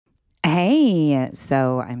Hey,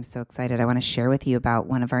 so I'm so excited. I want to share with you about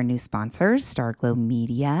one of our new sponsors, Starglow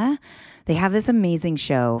Media. They have this amazing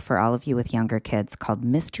show for all of you with younger kids called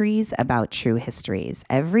Mysteries About True Histories.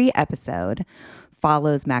 Every episode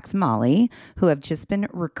follows Max and Molly, who have just been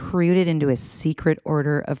recruited into a secret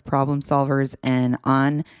order of problem solvers and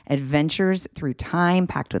on adventures through time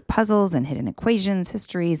packed with puzzles and hidden equations,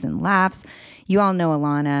 histories, and laughs. You all know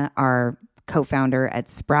Alana, our co-founder at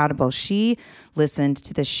Sproutable. She listened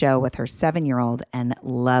to the show with her 7-year-old and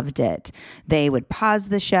loved it. They would pause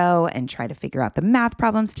the show and try to figure out the math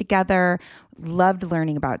problems together. Loved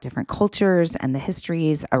learning about different cultures and the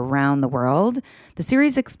histories around the world. The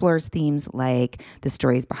series explores themes like the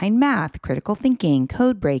stories behind math, critical thinking,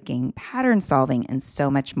 code breaking, pattern solving, and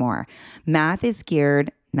so much more. Math is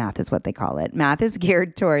what they call it. Math is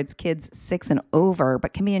geared towards kids 6 and over,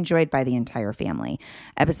 but can be enjoyed by the entire family.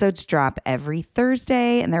 Episodes drop every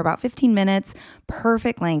Thursday, and they're about 15 minutes,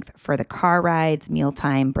 perfect length for the car rides,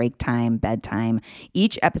 mealtime, break time, bedtime.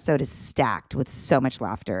 Each episode is stacked with so much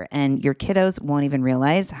laughter, and your kiddos won't even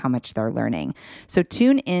realize how much they're learning. So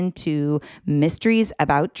tune into Mysteries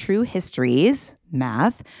About True Histories,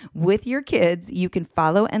 Math, with your kids. You can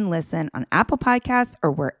follow and listen on Apple Podcasts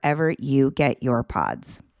or wherever you get your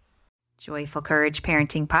pods. Joyful Courage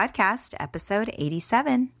Parenting Podcast, episode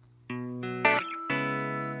 87.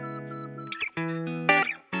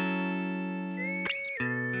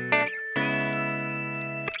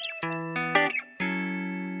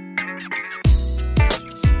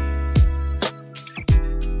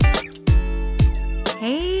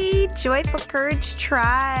 Hey, Joyful Courage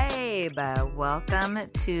Tribe. Welcome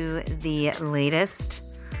to the latest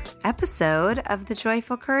episode of the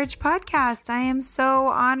Joyful Courage Podcast. I am so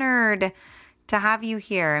honored to have you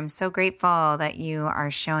here. I'm so grateful that you are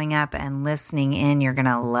showing up and listening in. You're going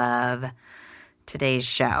to love today's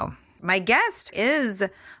show. My guest is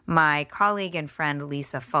my colleague and friend,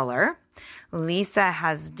 Lisa Fuller. Lisa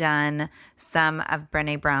has done some of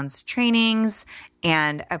Brené Brown's trainings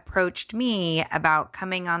and approached me about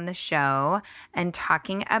coming on the show and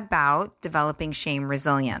talking about developing shame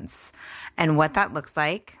resilience and what that looks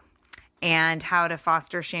like and how to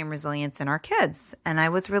foster shame resilience in our kids. And I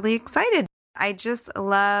was really excited. I just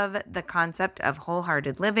love the concept of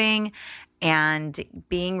wholehearted living and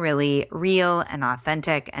being really real and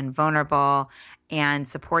authentic and vulnerable and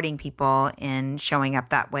supporting people in showing up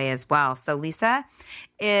that way as well. So Lisa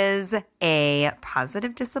is a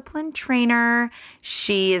positive discipline trainer.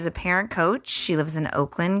 She is a parent coach. She lives in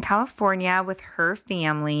Oakland, California with her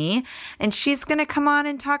family, and she's going to come on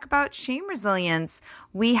and talk about shame resilience.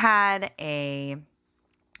 We had a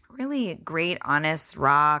really great, honest,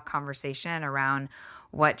 raw conversation around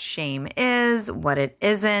what shame is, what it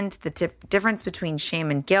isn't, the difference between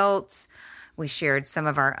shame and guilt. We shared some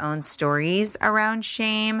of our own stories around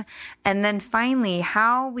shame. And then finally,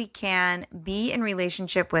 how we can be in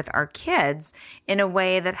relationship with our kids in a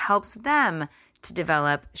way that helps them to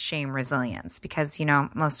develop shame resilience. Because,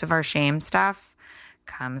 most of our shame stuff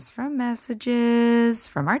comes from messages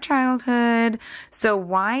from our childhood. So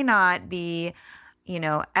why not be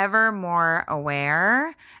ever more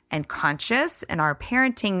aware and conscious in our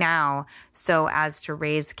parenting now so as to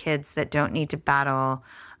raise kids that don't need to battle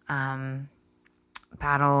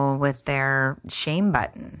with their shame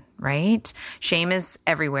button, right? Shame is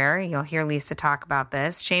everywhere. You'll hear Lisa talk about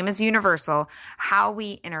this. Shame is universal. How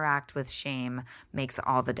we interact with shame makes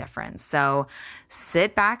all the difference. So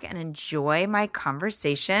sit back and enjoy my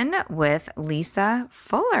conversation with Lisa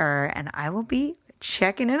Fuller, and I will be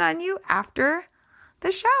checking in on you after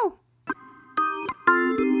the show.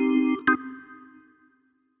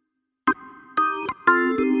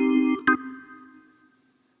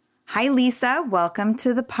 Hi, Lisa. Welcome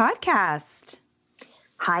to the podcast.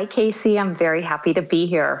 Hi, Casey. I'm very happy to be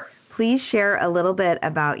here. Please share a little bit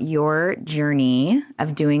about your journey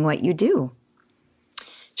of doing what you do.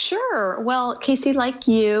 Sure. Well, Casey, like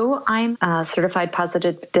you, I'm a certified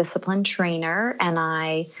positive discipline trainer, and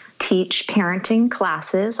I teach parenting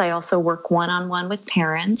classes. I also work one-on-one with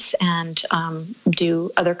parents and do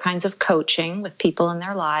other kinds of coaching with people in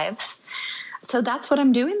their lives. So that's what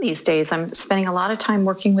I'm doing these days. I'm spending a lot of time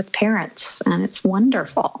working with parents, and it's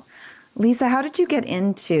wonderful. Lisa, how did you get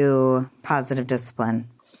into positive discipline?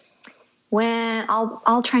 When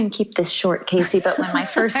I'll try and keep this short, Casey, but when my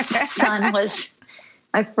first son was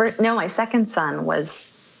my second son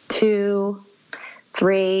was 2,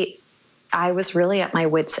 3, I was really at my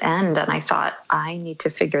wit's end, and I thought, I need to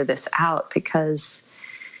figure this out because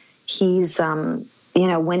he's,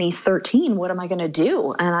 when he's 13, what am I going to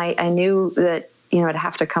do? And I knew that, I'd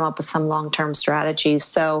have to come up with some long-term strategies.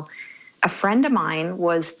 So a friend of mine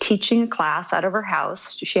was teaching a class out of her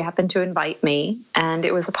house. She happened to invite me, and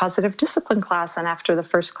it was a positive discipline class. And after the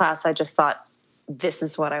first class, I just thought, this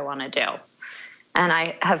is what I want to do. And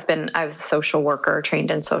I was a social worker,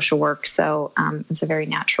 trained in social work, so it's a very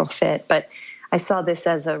natural fit. But I saw this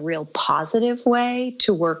as a real positive way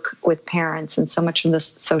to work with parents. And so much of the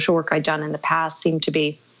social work I'd done in the past seemed to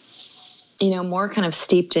be, more kind of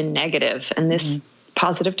steeped in negative. And this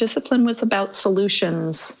positive discipline was about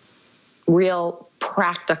solutions, real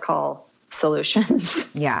practical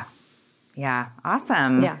solutions. Yeah. Yeah.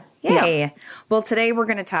 Awesome. Yeah. Yay. Yeah. Well, today we're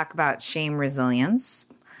going to talk about shame resilience.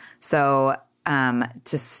 So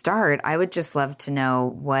to start, I would just love to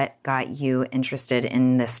know what got you interested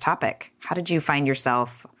in this topic. How did you find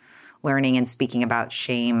yourself learning and speaking about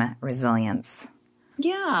shame resilience?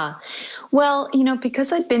 Yeah. Well,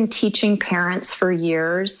 because I'd been teaching parents for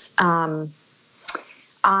years,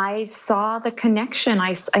 I saw the connection.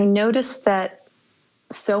 I noticed that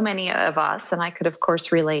so many of us, and I could, of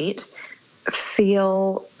course, relate,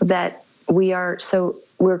 feel that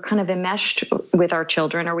we're kind of enmeshed with our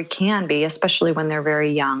children, or we can be, especially when they're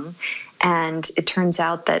very young. And it turns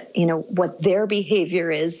out that, what their behavior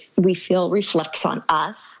is, we feel reflects on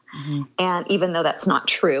us. Mm-hmm. And even though that's not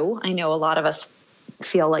true, I know a lot of us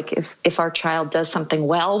feel like if our child does something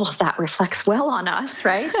well, that reflects well on us,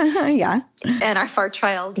 right? Yeah. And if our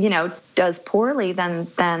child, does poorly, then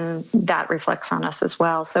that reflects on us as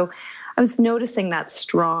well. So I was noticing that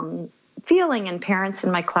strong feeling in parents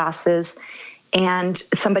in my classes. And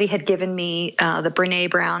somebody had given me the Brené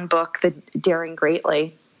Brown book, The Daring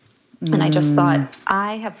Greatly. And I just thought,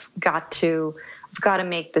 I've got to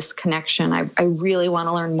make this connection. I really want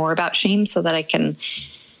to learn more about shame so that I can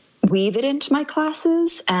weave it into my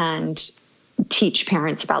classes and teach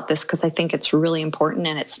parents about this, because I think it's really important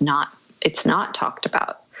and it's not talked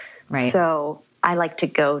about. Right. So I like to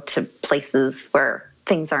go to places where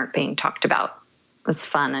things aren't being talked about. It's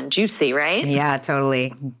fun and juicy, right? Yeah,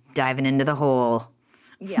 totally. Diving into the hole.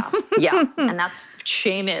 Yeah. Yeah. And that's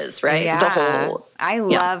shame is, right? Yeah. The hole. I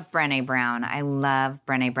love Brené Brown. I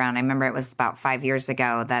remember it was about 5 years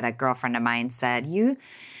ago that a girlfriend of mine said, you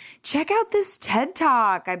check out this TED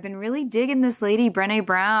Talk. I've been really digging this lady, Brené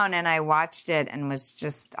Brown. And I watched it and was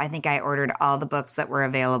just, I think I ordered all the books that were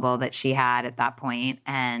available that she had at that point,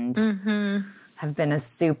 and have been a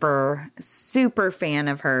super, super fan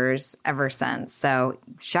of hers ever since. So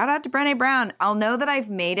shout out to Brené Brown. I'll know that I've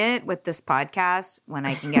made it with this podcast when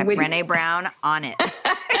I can get Brené Brown on it.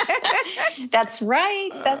 That's right.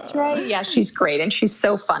 That's right. Yeah, she's great. And she's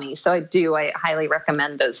so funny. So I highly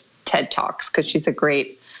recommend those TED Talks, because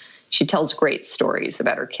she tells great stories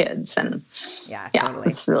about her kids. And yeah, totally.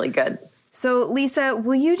 It's really good. So Lisa,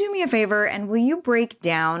 will you do me a favor and will you break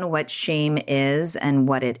down what shame is and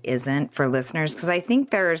what it isn't for listeners? Because I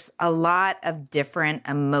think there's a lot of different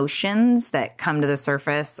emotions that come to the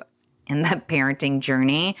surface in the parenting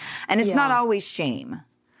journey, and it's not always shame.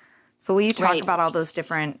 So will you talk about all those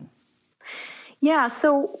different? Yeah.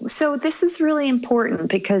 So this is really important,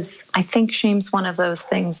 because I think shame's one of those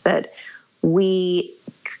things that we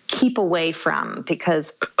keep away from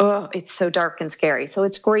because it's so dark and scary. So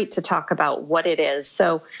it's great to talk about what it is.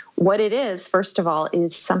 So what it is, first of all,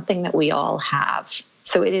 is something that we all have.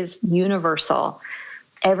 So it is universal.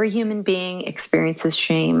 Every human being experiences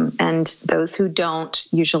shame, and those who don't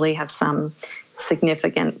usually have some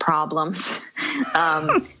significant problems.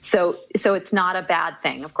 So it's not a bad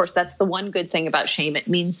thing. Of course, that's the one good thing about shame. It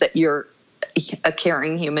means that you're a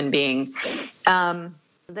caring human being.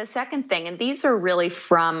 The second thing, and these are really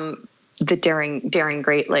from the Daring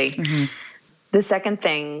Greatly. Mm-hmm. The second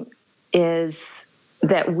thing is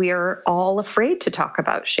that we're all afraid to talk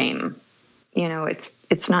about shame.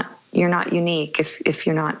 It's not, you're not unique if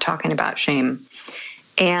you're not talking about shame.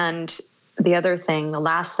 And the other thing, the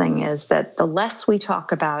last thing, is that the less we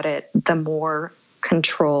talk about it, the more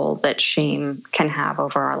control that shame can have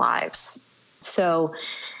over our lives. So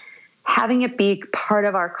having it be part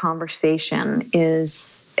of our conversation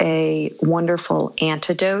is a wonderful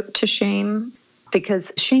antidote to shame,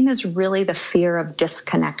 because shame is really the fear of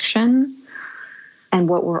disconnection. And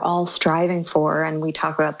what we're all striving for, and we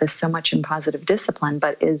talk about this so much in positive discipline,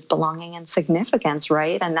 but is belonging and significance,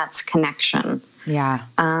 right? And that's connection. Yeah.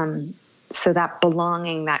 So that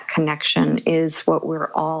belonging, that connection is what we're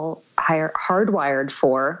all hardwired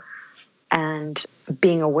for. And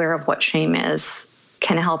being aware of what shame is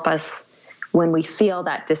can help us, when we feel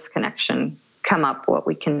that disconnection come up, what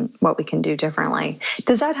we can do differently.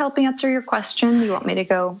 Does that help answer your question? You want me to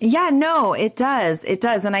go? Yeah, no, it does. It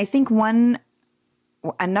does. And I think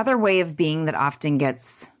another way of being that often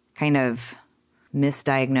gets kind of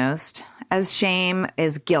misdiagnosed as shame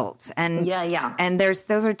is guilt. And and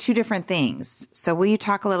those are two different things. So will you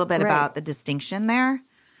talk a little bit about the distinction there?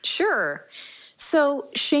 Sure. So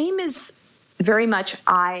shame is very much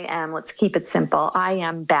let's keep it simple, I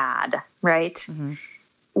am bad, right? Mm-hmm.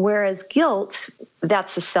 Whereas guilt,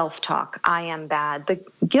 that's a self-talk, I am bad. The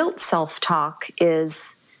guilt self-talk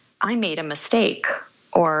is I made a mistake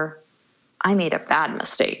or I made a bad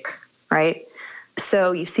mistake, right?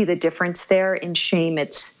 So you see the difference there. In shame,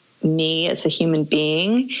 it's me as a human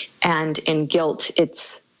being, and in guilt,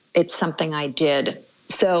 it's something I did.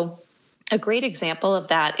 So a great example of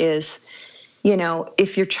that is,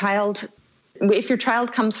 if your child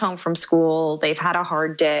comes home from school, they've had a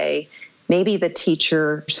hard day, maybe the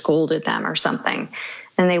teacher scolded them or something,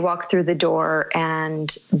 and they walk through the door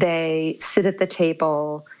and they sit at the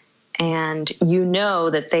table, and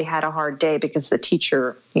that they had a hard day because the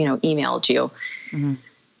teacher, emailed you. Mm-hmm.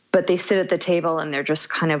 But they sit at the table and they're just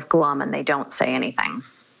kind of glum and they don't say anything.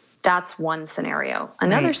 That's one scenario.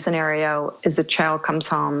 Another scenario is a child comes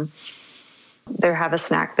home, they have a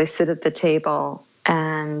snack, they sit at the table,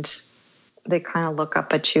 and they kind of look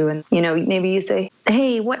up at you and, maybe you say,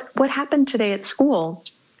 hey, what happened today at school?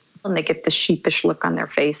 And they get this sheepish look on their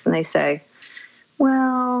face and they say,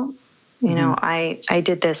 well, I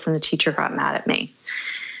did this and the teacher got mad at me.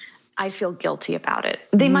 I feel guilty about it.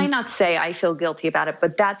 They might not say I feel guilty about it,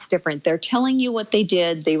 but that's different. They're telling you what they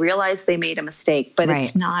did. They realize they made a mistake, but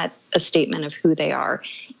it's not a statement of who they are.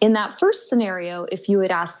 In that first scenario, if you had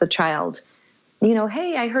asked the child,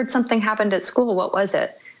 hey, I heard something happened at school. What was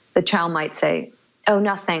it? The child might say, oh,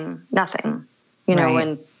 nothing, and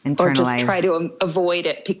or just try to avoid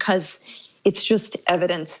it because it's just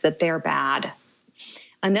evidence that they're bad.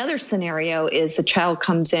 Another scenario is a child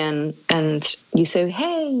comes in and you say,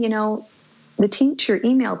 hey, the teacher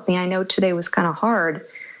emailed me. I know today was kind of hard.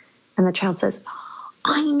 And the child says,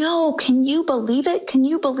 I know. Can you believe it? Can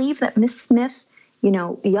you believe that Miss Smith,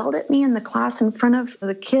 yelled at me in the class in front of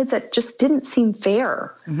the kids? It just didn't seem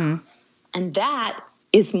fair. Mm-hmm. And that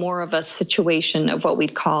is more of a situation of what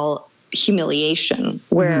we'd call humiliation,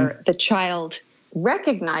 where the child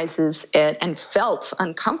recognizes it and felt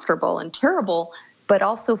uncomfortable and terrible, but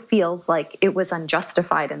also feels like it was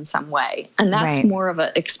unjustified in some way. And that's more of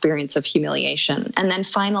an experience of humiliation. And then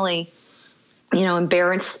finally,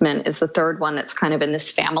 embarrassment is the third one that's kind of in this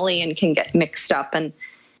family and can get mixed up. And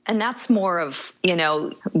that's more of,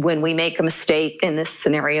 when we make a mistake in this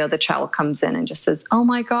scenario, the child comes in and just says, oh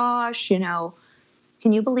my gosh,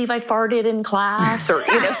 can you believe I farted in class? Or,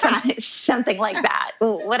 something like that,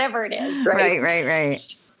 whatever it is, right?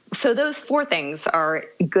 Right. So those four things are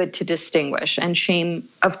good to distinguish. And shame,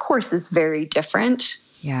 of course, is very different.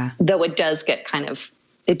 Yeah. Though it does get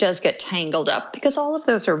tangled up because all of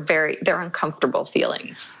those are they're uncomfortable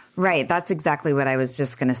feelings. Right. That's exactly what I was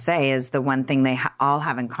just going to say is the one thing they all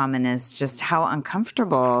have in common is just how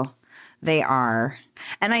uncomfortable they are.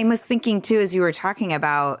 And I was thinking too, as you were talking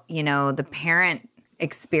about, the parent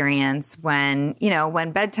experience when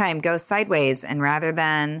bedtime goes sideways and rather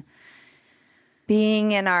than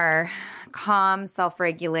being in our calm,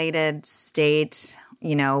 self-regulated state,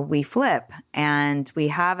 we flip and we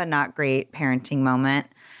have a not great parenting moment.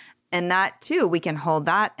 And that too, we can hold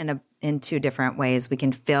that in two different ways. We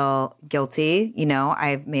can feel guilty,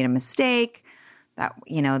 I've made a mistake,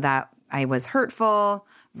 that I was hurtful,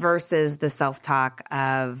 versus the self-talk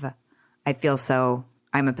of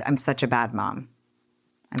I'm such a bad mom.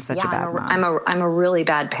 I'm such a bad mom. I'm a really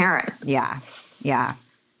bad parent. Yeah. Yeah.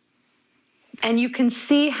 And you can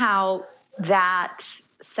see how that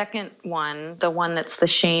second one, the one that's the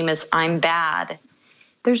shame, is I'm bad.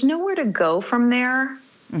 There's nowhere to go from there.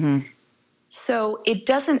 Mm-hmm. So it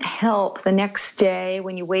doesn't help the next day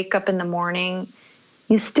when you wake up in the morning,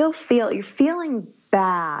 you're feeling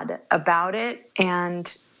bad about it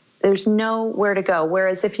and there's nowhere to go.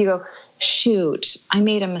 Whereas if you go, shoot, I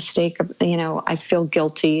made a mistake, I feel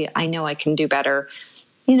guilty. I know I can do better.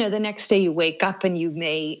 The next day you wake up and you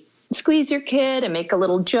may squeeze your kid and make a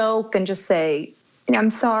little joke and just say, I'm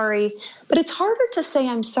sorry. But it's harder to say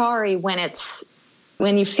I'm sorry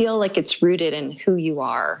when you feel like it's rooted in who you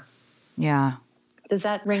are. Yeah. Does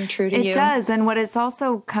that ring true to you? It does. And what is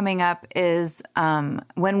also coming up is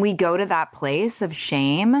when we go to that place of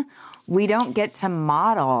shame, we don't get to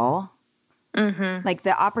model like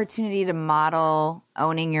the opportunity to model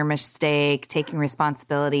owning your mistake, taking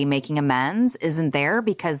responsibility, making amends isn't there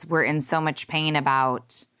because we're in so much pain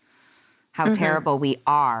about how terrible we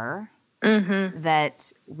are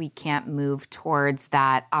that we can't move towards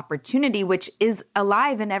that opportunity, which is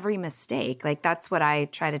alive in every mistake. Like that's what I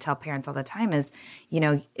try to tell parents all the time is,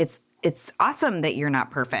 it's awesome that you're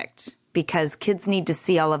not perfect because kids need to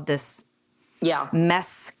see all of this Yeah.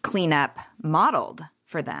 mess cleanup modeled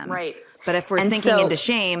for them. Right. But if we're sinking into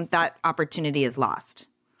shame, that opportunity is lost.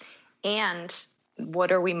 And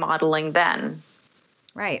what are we modeling then?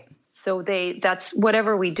 Right. So that's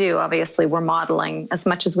whatever we do, obviously we're modeling. As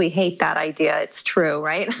much as we hate that idea, it's true,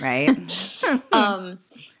 right? Right.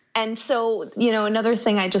 And so, another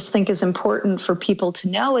thing I just think is important for people to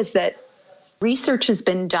know is that research has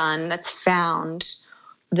been done that's found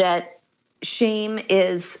that shame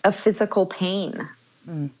is a physical pain.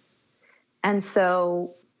 And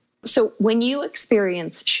so when you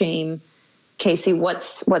experience shame, Casey,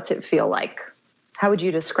 what's it feel like? How would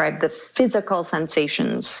you describe the physical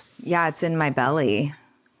sensations? Yeah, it's in my belly.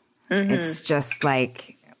 It's just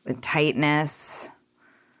like tightness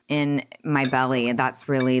in my belly. That's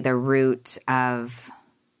really the root of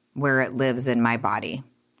where it lives in my body.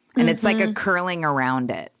 And it's like a curling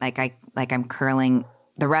around it. Like I'm curling.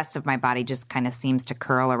 The rest of my body just kind of seems to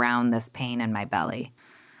curl around this pain in my belly.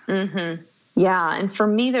 Yeah. And for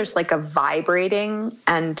me, there's like a vibrating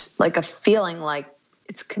and like a feeling like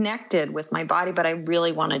it's connected with my body, but I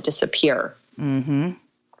really want to disappear.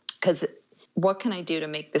 Because what can I do to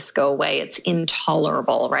make this go away? It's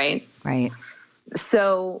intolerable, right? Right.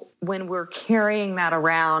 So when we're carrying that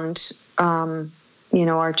around,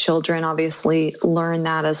 our children obviously learn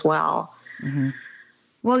that as well.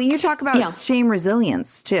 Well, you talk about shame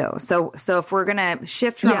resilience too. So if we're going to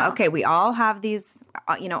shift from, okay, we all have these,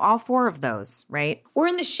 all four of those, right? We're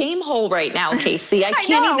in the shame hole right now, Casey. I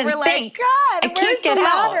can't even we're think. Like, God, I can't get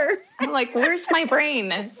out. Ladder? I'm like, where's my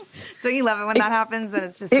brain? Don't you love it when that happens? And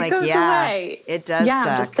it's just it goes away. It does. Yeah,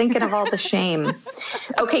 suck. I'm just thinking of all the shame.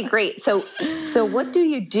 Okay, great. So what do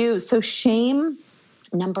you do? So shame,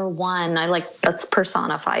 number one, let's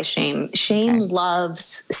personify shame. Shame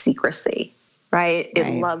loves secrecy. Right?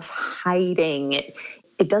 It loves hiding.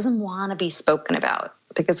 It doesn't want to be spoken about,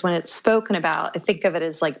 because when it's spoken about, I think of it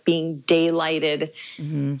as like being daylighted.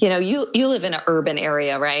 You live in an urban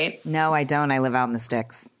area, right? No, I don't. I live out in the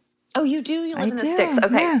sticks. Oh, you do? You live in the sticks.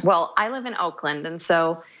 Okay. Well, I live in Oakland. And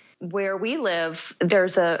so where we live,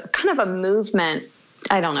 there's a kind of a movement.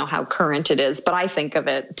 I don't know how current it is, but I think of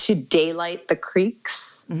it to daylight the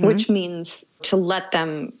creeks, which means to let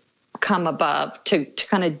them come above, to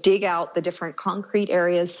kind of dig out the different concrete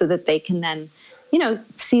areas so that they can then,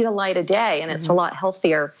 see the light of day, and it's a lot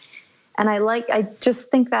healthier. And I just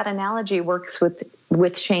think that analogy works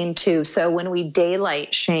with shame too. So when we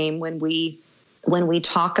daylight shame, when we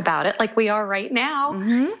talk about it like we are right now,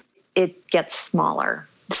 it gets smaller.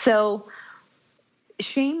 So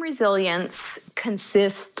shame resilience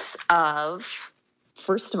consists of,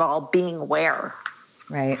 first of all, being aware.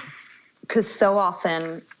 Right. Because so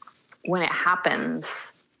often when it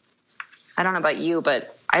happens, I don't know about you,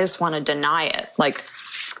 but I just want to deny it. Like,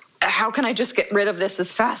 how can I just get rid of this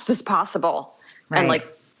as fast as possible? And like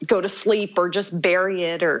go to sleep or just bury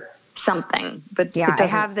it or something. But I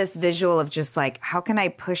have this visual of just like, how can I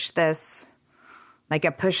push this, like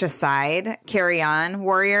a push aside, carry on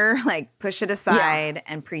warrior, like push it aside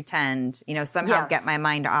and pretend, somehow get my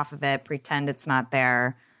mind off of it, pretend it's not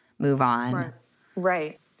there, move on.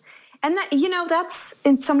 Right. And that, that's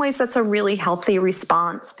in some ways that's a really healthy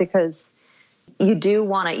response, because shame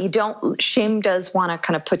does want to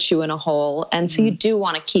kind of put you in a hole. And so you do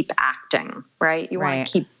want to keep acting, right? You want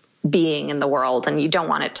to keep being in the world, and you don't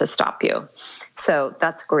want it to stop you. So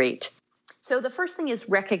that's great. So the first thing is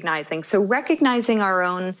recognizing. So recognizing our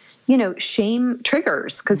own, shame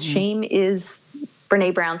triggers, because shame is,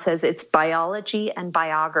 Brene Brown says, it's biology and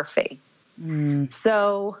biography.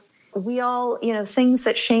 So we all, things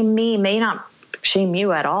that shame me may not shame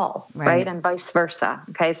you at all, right? And vice versa.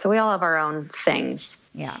 Okay, so we all have our own things.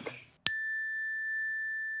 Yeah.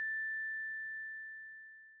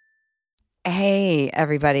 Hey,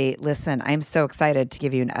 everybody. Listen, I'm so excited to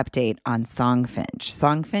give you an update on Songfinch.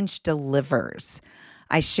 Songfinch delivers.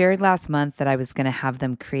 I shared last month that I was going to have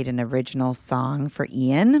them create an original song for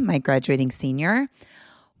Ian, my graduating senior.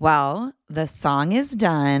 Well, the song is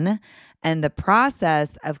done. And the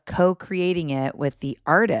process of co-creating it with the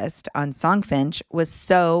artist on Songfinch was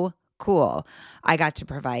so cool. I got to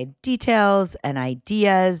provide details and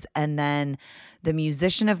ideas, and then the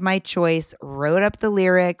musician of my choice wrote up the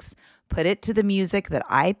lyrics, put it to the music that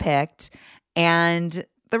I picked, and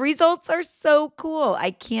the results are so cool.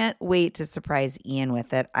 I can't wait to surprise Ian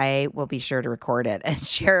with it. I will be sure to record it and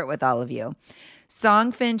share it with all of you.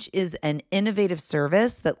 Songfinch is an innovative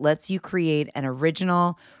service that lets you create an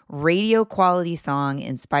original radio quality song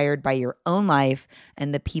inspired by your own life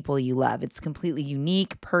and the people you love. It's completely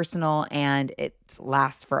unique, personal, and it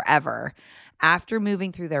lasts forever. After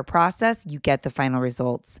moving through their process, you get the final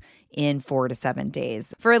results in 4 to 7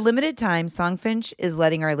 days. For a limited time, Songfinch is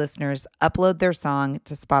letting our listeners upload their song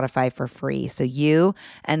to Spotify for free. So you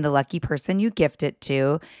and the lucky person you gift it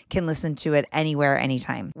to can listen to it anywhere,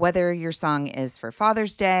 anytime. Whether your song is for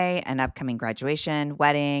Father's Day, an upcoming graduation,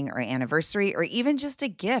 wedding, or anniversary, or even just a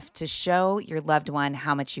gift to show your loved one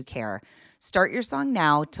how much you care. Start your song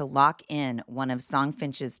now to lock in one of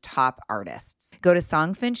Songfinch's top artists. Go to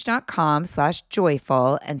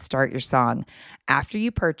songfinch.com/joyful and start your song. After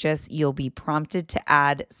you purchase, you'll be prompted to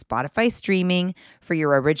add Spotify streaming for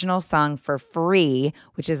your original song for free,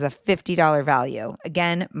 which is a $50 value.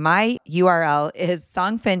 Again, my URL is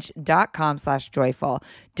songfinch.com/joyful.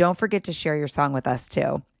 Don't forget to share your song with us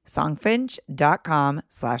too.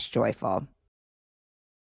 songfinch.com/joyful.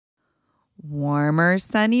 Warmer,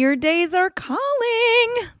 sunnier days are calling.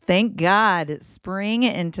 Thank God. Spring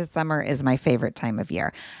into summer is my favorite time of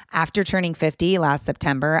year. After turning 50 last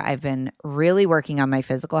September, I've been really working on my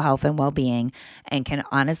physical health and well-being and can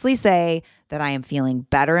honestly say that I am feeling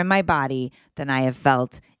better in my body than I have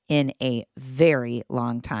felt in a very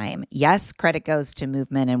long time. Yes, credit goes to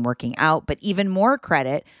movement and working out, but even more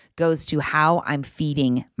credit goes to how I'm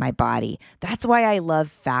feeding my body. That's why I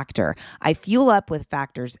love Factor. I fuel up with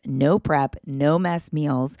Factor's no prep, no mess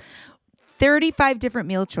meals, 35 different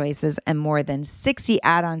meal choices, and more than 60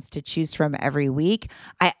 add-ons to choose from every week.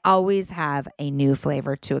 I always have a new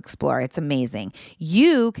flavor to explore. It's amazing.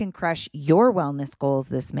 You can crush your wellness goals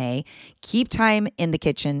this May, keep time in the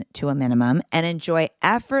kitchen to a minimum, and enjoy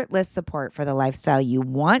effortless support for the lifestyle you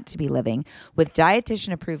want to be living with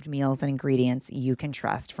dietitian-approved meals and ingredients you can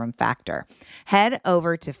trust from Factor. Head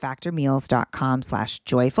over to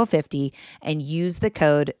factormeals.com/joyful50 and use the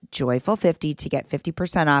code joyful50 to get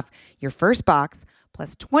 50% off your first box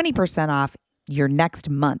plus 20% off your next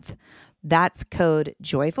month. That's code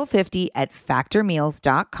joyful50 at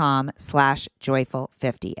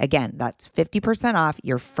factormeals.com/joyful50. Again, that's 50% off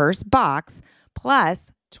your first box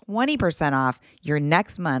plus 20% off your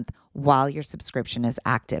next month while your subscription is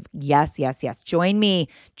active. Yes, yes, yes. Join me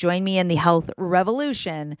in the health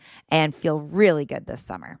revolution and feel really good this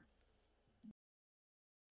summer.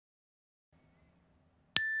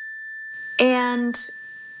 And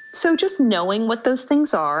so just knowing what those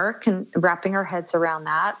things are, wrapping our heads around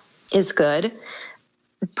that is good.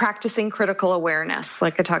 Practicing critical awareness,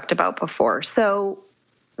 like I talked about before. So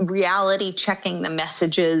reality checking the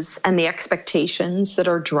messages and the expectations that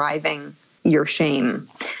are driving your shame.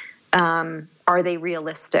 Are they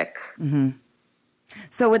realistic? Mm-hmm.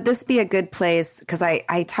 So would this be a good place, because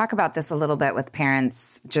I talk about this a little bit with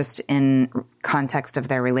parents just in context of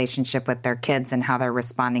their relationship with their kids and how they're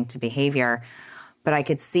responding to behavior. But I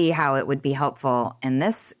could see how it would be helpful in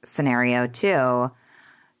this scenario too,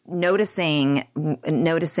 noticing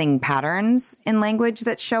patterns in language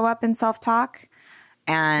that show up in self-talk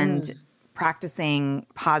and practicing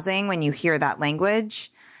pausing when you hear that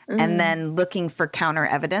language and then looking for counter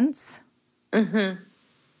evidence. Mm-hmm.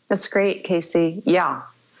 That's great, Casey. Yeah.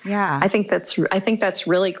 I think that's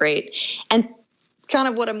really great. And kind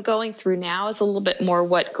of what I'm going through now is a little bit more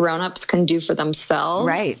what grownups can do for themselves.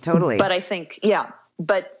 Right, totally. But I think,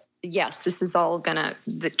 but yes, this is all going to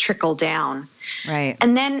trickle down. Right.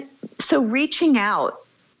 And then, so reaching out,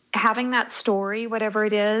 having that story, whatever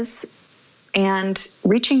it is, and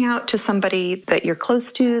reaching out to somebody that you're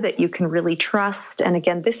close to, that you can really trust. And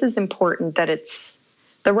again, this is important that it's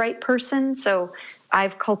the right person. So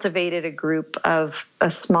I've cultivated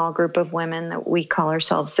a small group of women that we call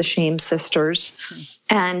ourselves the Shame Sisters.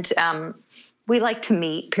 And we like to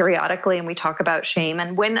meet periodically and we talk about shame.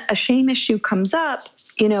 And when a shame issue comes up,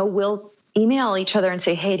 we'll email each other and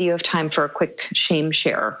say, hey, do you have time for a quick shame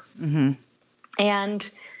share? Mm-hmm.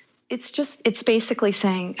 And it's basically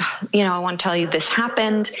saying, I want to tell you this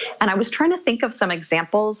happened. And I was trying to think of some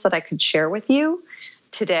examples that I could share with you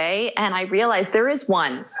today. And I realized there is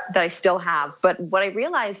one that I still have. But what I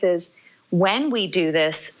realize is when we do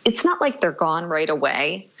this, it's not like they're gone right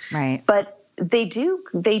away. Right. But they do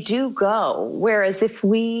go. Whereas if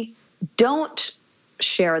we don't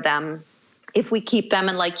share them, if we keep them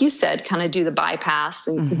and, like you said, kind of do the bypass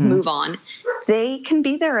and move on, they can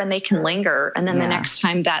be there and they can linger. And then the next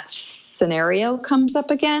time that scenario comes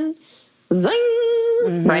up again,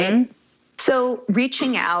 zing, right? So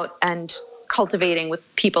reaching out and cultivating with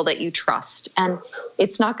people that you trust. And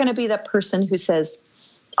it's not going to be that person who says,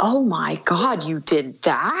 oh my God, you did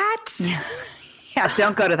that? Yeah,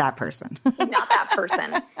 don't go to that person. Not that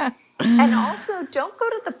person. And also don't go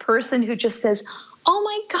to the person who just says, oh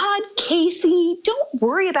my God, Casey, don't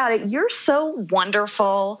worry about it. You're so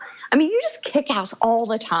wonderful. I mean, you just kick ass all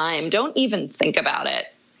the time. Don't even think about it.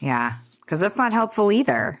 Yeah. Because that's not helpful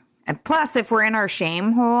either. And plus, if we're in our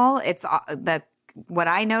shame hole, it's what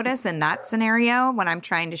I notice in that scenario when I'm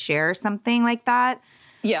trying to share something like that.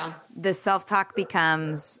 Yeah. The self-talk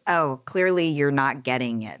becomes, oh, clearly you're not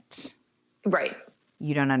getting it. Right.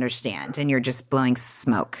 You don't understand, and you're just blowing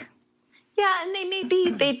smoke. Yeah, and they may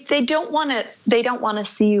be they don't want to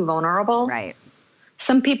see you vulnerable. Right.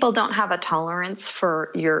 Some people don't have a tolerance for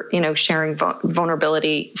your, sharing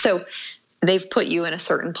vulnerability. So they've put you in a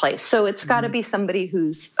certain place. So it's got to be somebody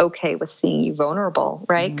who's okay with seeing you vulnerable,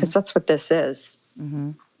 right? Because that's what this is.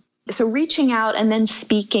 Mm-hmm. So reaching out and then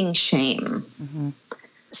speaking shame. Mm-hmm.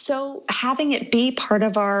 So having it be part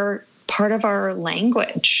of our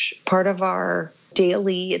language, part of our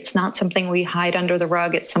daily. It's not something we hide under the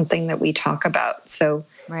rug. It's something that we talk about. So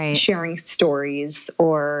sharing stories,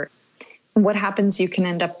 or what happens, you can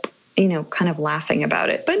end up, kind of laughing about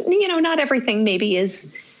it. But, not everything maybe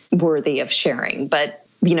is worthy of sharing, but,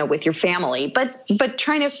 with your family, but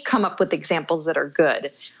trying to come up with examples that are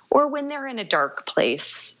good. Or when they're in a dark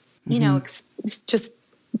place, just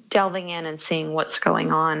delving in and seeing what's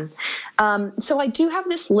going on. So I do have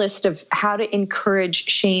this list of how to encourage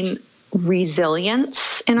shame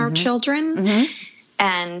resilience in our children. Mm-hmm.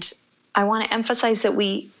 And I want to emphasize that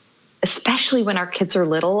especially when our kids are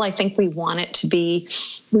little, I think we want it to be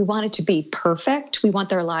perfect. We want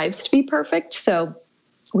their lives to be perfect. So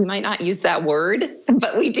we might not use that word,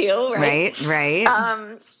 but we do, right?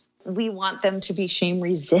 Right. We want them to be shame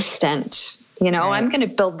resistant. Right. I'm going to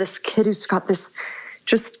build this kid who's got this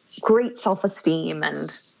just great self-esteem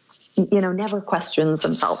and, never questions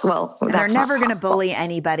themselves. Well, they're never going to bully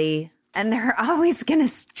anybody. And they're always going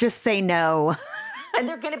to just say no. And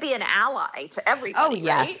they're going to be an ally to everybody. Oh,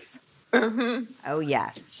 yes. Right? Mm-hmm. Oh,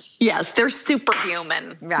 yes. Yes, they're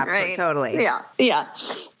superhuman. Yeah, right? Totally. Yeah.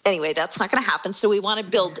 Anyway, that's not going to happen. So we want to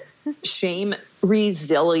build shame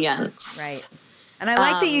resilience. Right. And I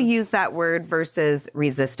like that you use that word versus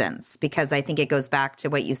resistance, because I think it goes back to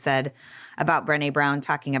what you said about Brené Brown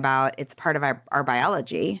talking about it's part of our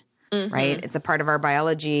biology, right? It's a part of our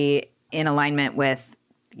biology in alignment with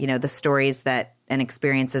the stories and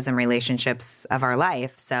experiences and relationships of our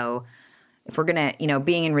life. So if we're going to,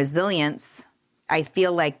 being in resilience, I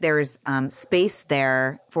feel like there's space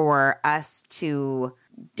there for us to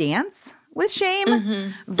dance with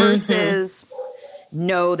shame versus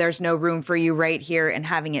no, there's no room for you right here, and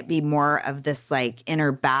having it be more of this like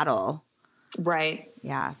inner battle. Right.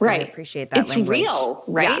 Yeah. So I appreciate that It's language. real,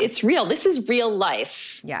 right? Yeah. It's real. This is real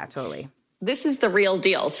life. Yeah, totally. This is the real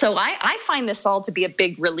deal. So I find this all to be a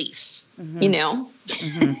big relief,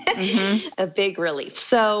 a big relief.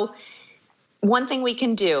 So one thing we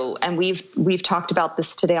can do, and we've talked about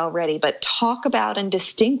this today already, but talk about and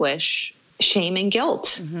distinguish shame and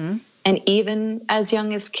guilt. Mm-hmm. And even as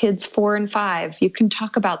young as kids 4 and 5, you can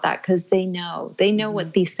talk about that because they know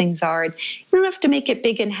what these things are. And you don't have to make it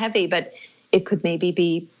big and heavy, but it could maybe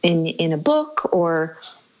be in a book, or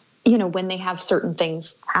when they have certain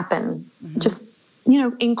things happen, just,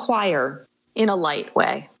 inquire in a light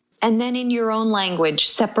way. And then in your own language,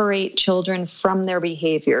 separate children from their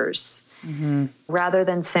behaviors. Mm-hmm. Rather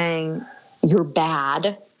than saying you're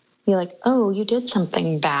bad, you're like, oh, you did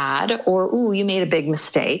something bad, or, ooh, you made a big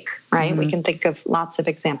mistake, right? Mm-hmm. We can think of lots of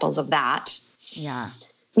examples of that. Yeah.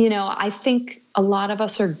 I think a lot of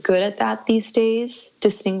us are good at that these days,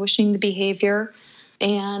 distinguishing the behavior.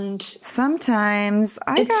 And sometimes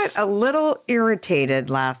I got a little irritated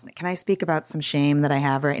last night. Can I speak about some shame that I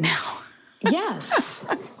have right now? Yes.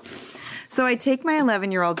 So I take my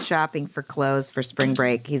 11-year-old shopping for clothes for spring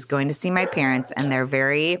break. He's going to see my parents, and they're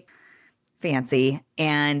very fancy.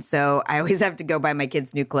 And so I always have to go buy my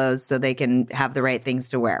kids new clothes so they can have the right things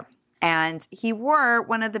to wear. And he wore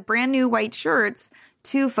one of the brand new white shirts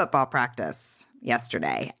to football practice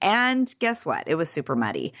yesterday. And guess what? It was super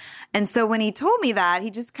muddy. And so when he told me that, he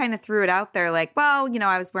just kind of threw it out there like, well,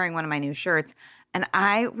 I was wearing one of my new shirts. And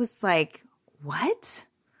I was like, what?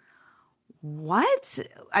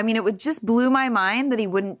 I mean, it just blew my mind that he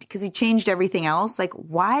wouldn't, because he changed everything else. Like,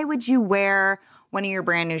 why would you wear one of your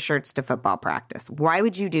brand new shirts to football practice? Why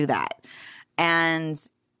would you do that? And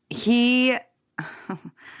he,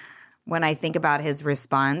 when I think about his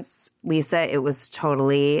response, Lisa, it was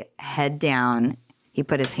totally head down. He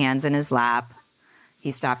put his hands in his lap. He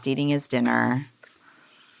stopped eating his dinner.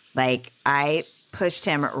 Like, I pushed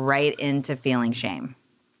him right into feeling shame.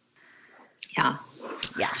 Yeah.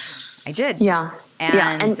 Yeah. I did. Yeah.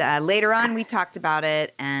 And later on, we talked about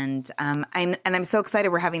it, and I'm so excited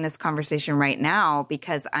we're having this conversation right now,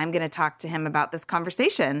 because I'm going to talk to him about this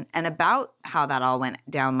conversation and about how that all went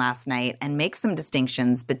down last night, and make some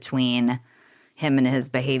distinctions between him and his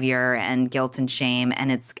behavior and guilt and shame.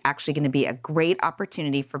 And it's actually going to be a great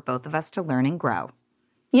opportunity for both of us to learn and grow.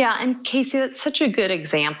 Yeah. And Casey, that's such a good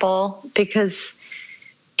example because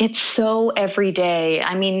it's so everyday.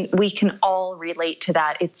 I mean, we can all relate to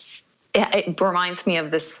that. It reminds me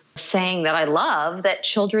of this saying that I love, that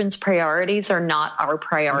children's priorities are not our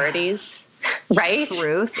priorities, right?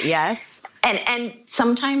 Truth, yes. And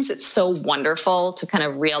sometimes it's so wonderful to kind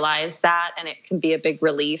of realize that, and it can be a big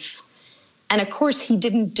relief. And of course, he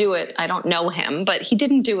didn't do it. I don't know him, but he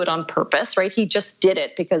didn't do it on purpose, right? He just did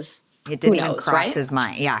it because it didn't even cross his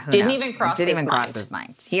mind. Yeah, who knows? It didn't even cross his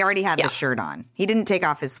mind. He already had the shirt on. He didn't take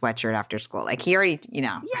off his sweatshirt after school. Like he already,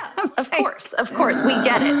 Yeah, of course, we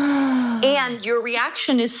get it. And your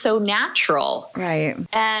reaction is so natural. Right.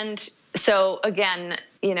 And so again,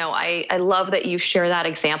 I love that you share that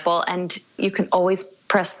example, and you can always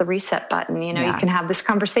press the reset button. You can have this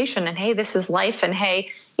conversation and, hey, this is life. And hey,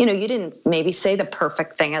 you didn't maybe say the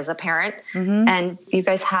perfect thing as a parent, and you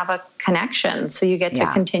guys have a connection. So you get to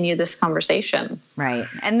continue this conversation. Right.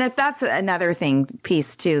 And that's another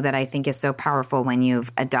piece too, that I think is so powerful when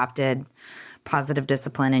you've adopted positive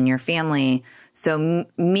discipline in your family. So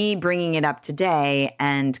me bringing it up today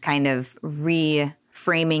and kind of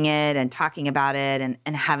reframing it and talking about it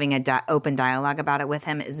and having an open dialogue about it with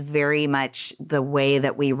him is very much the way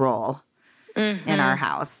that we roll in our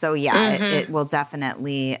house. So it will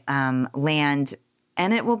definitely land,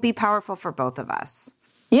 and it will be powerful for both of us.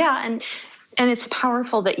 Yeah. And it's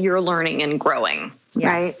powerful that you're learning and growing,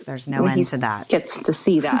 right? Yes, there's no end to that. Gets to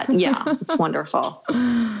see that. Yeah. It's wonderful.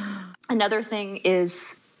 Another thing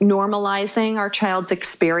is normalizing our child's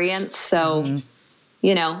experience. So,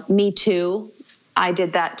 me too. I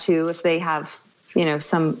did that too. If they have,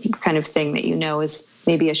 some kind of thing that is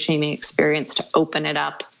maybe a shaming experience, to open it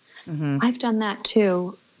up. I've done that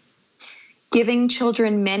too. Giving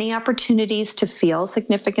children many opportunities to feel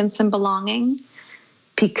significance and belonging,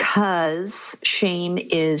 because shame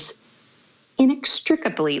is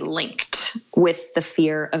inextricably linked with the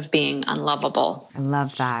fear of being unlovable. I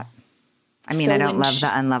love that. I mean, I don't love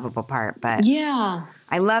the unlovable part, but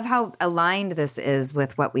I love how aligned this is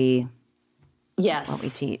with what we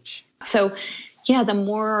teach. So, the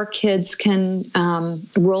more our kids can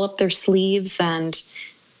roll up their sleeves and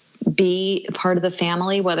be a part of the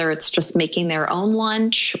family, whether it's just making their own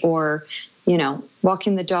lunch or,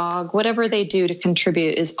 walking the dog, whatever they do to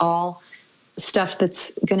contribute is all stuff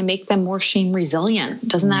that's going to make them more shame resilient.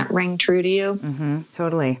 Doesn't that ring true to you? Mm-hmm,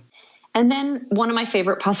 totally. And then one of my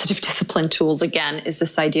favorite positive discipline tools, again, is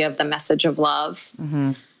this idea of the message of love,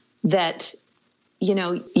 that,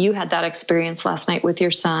 you had that experience last night with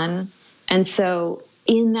your son. And so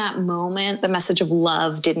in that moment, the message of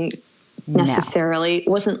love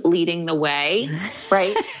wasn't leading the way,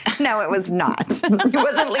 right? No, it was not. It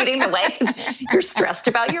wasn't leading the way because you're stressed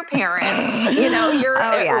about your parents.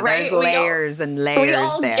 Right? There's layers and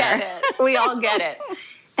layers there. We all get it.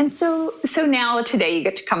 And so now today you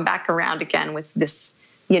get to come back around again with this,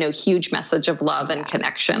 huge message of love and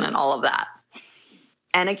connection and all of that.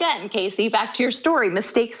 And again, Casey, back to your story,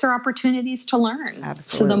 mistakes are opportunities to learn. Absolutely.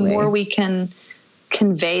 So the more we can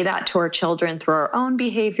convey that to our children through our own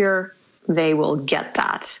behavior, they will get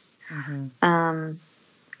that.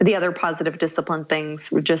 The other positive discipline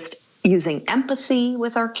things were just using empathy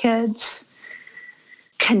with our kids,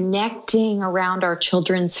 connecting around our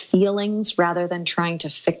children's feelings rather than trying to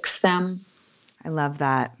fix them. I love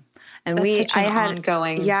that. And That's such an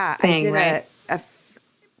ongoing thing, I did right?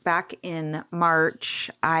 Back in March,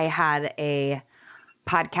 I had a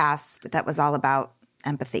podcast that was all about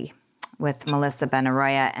empathy with Melissa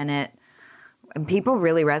Ben-Arroyo, and people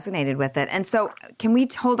really resonated with it. And so can we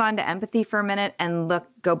hold on to empathy for a minute and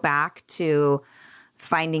go back to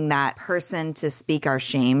finding that person to speak our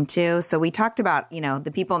shame to? So we talked about,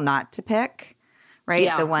 the people not to pick, right?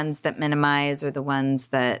 Yeah. The ones that minimize or the ones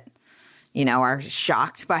that, are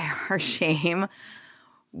shocked by our shame.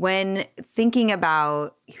 When thinking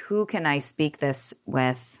about who can I speak this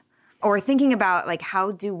with, or thinking about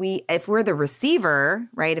how do we, if we're the receiver,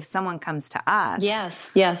 right? If someone comes to us,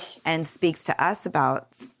 yes, and speaks to us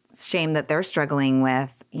about shame that they're struggling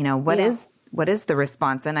with, what is the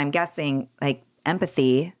response? And I'm guessing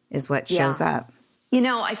empathy is what shows up.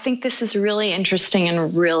 I think this is really interesting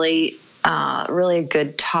and really a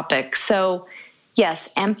good topic. So yes,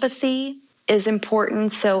 empathy is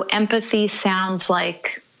important. So empathy sounds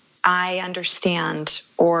like I understand,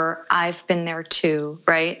 or I've been there too,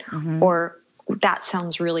 right? Or that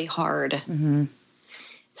sounds really hard.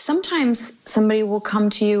 Sometimes somebody will come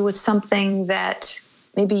to you with something that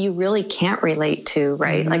maybe you really can't relate to,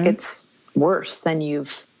 right? Like it's worse than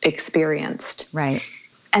you've experienced. Right.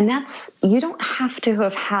 And you don't have to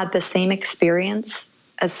have had the same experience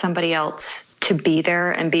as somebody else to be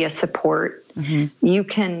there and be a support.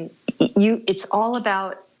 Mm-hmm. It's all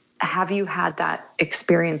about, have you had that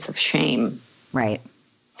experience of shame? Right.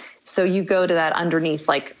 So you go to that underneath,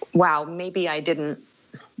 like, wow, maybe I didn't,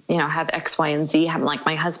 have X, Y, and Z. Like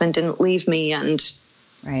my husband didn't leave me and,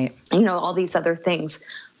 right. All these other things,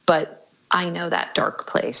 but I know that dark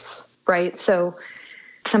place. Right. So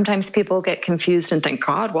sometimes people get confused and think,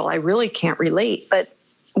 God, well, I really can't relate, but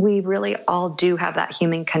we really all do have that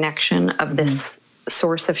human connection of mm-hmm. this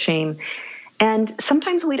source of shame. And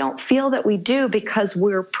sometimes we don't feel that we do because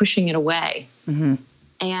we're pushing it away. Mm-hmm.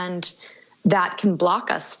 And that can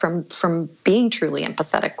block us from being truly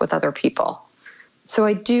empathetic with other people. So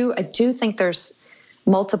I do think there's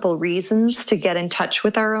multiple reasons to get in touch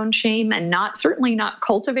with our own shame and certainly not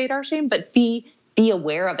cultivate our shame, but be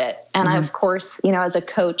aware of it. And mm-hmm. Of course, as a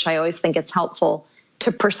coach, I always think it's helpful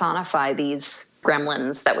to personify these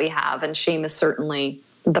gremlins that we have. And shame is certainly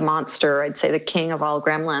the monster, I'd say the king of all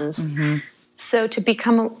gremlins. Mm-hmm. So to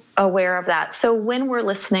become aware of that. So when we're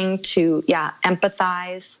listening to,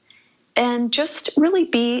 empathize and just really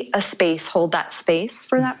be a space, hold that space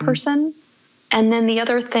for that mm-hmm. person. And then the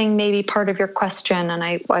other thing, maybe part of your question, and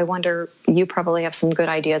I wonder, you probably have some good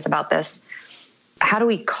ideas about this. How do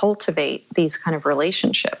we cultivate these kind of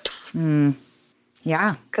relationships?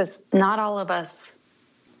 Yeah. Because not all of us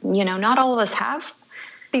have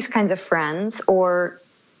these kinds of friends, or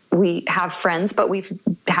we have friends, but we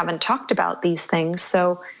haven't talked about these things.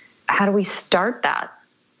 So how do we start that?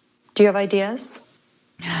 Do you have ideas?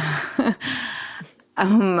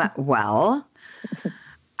 Well,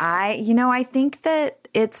 I think that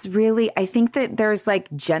I think that there's like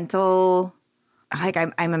gentle, like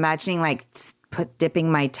I'm imagining like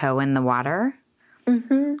dipping my toe in the water,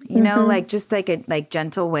 mm-hmm. Like just like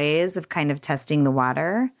gentle ways of kind of testing the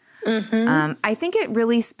water. Mm-hmm. I think it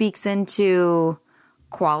really speaks into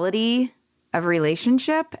quality of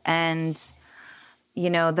relationship. And,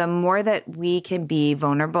 the more that we can be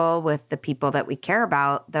vulnerable with the people that we care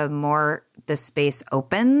about, the more the space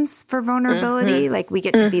opens for vulnerability. Mm-hmm. Like we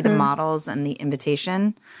get to be the models and the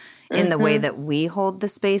invitation in the way that we hold the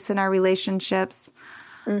space in our relationships.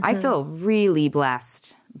 Mm-hmm. I feel really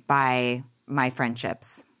blessed by my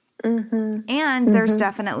friendships. Mm-hmm. And there's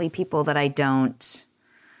definitely people that I don't,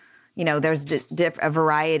 there's a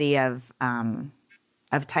variety of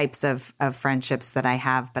types of friendships that I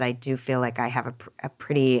have, but I do feel like I have a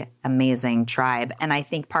pretty amazing tribe. And I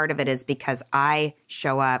think part of it is because I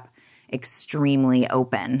show up extremely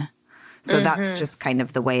open. So mm-hmm. that's just kind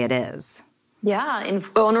of the way it is. Yeah. And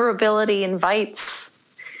vulnerability invites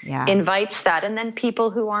that. And then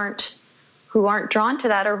people who aren't drawn to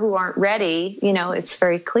that or who aren't ready, it's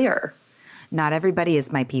very clear. Not everybody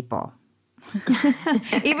is my people.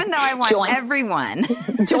 Even though I want everyone.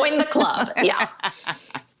 Join the club. Yeah.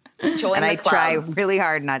 And I try really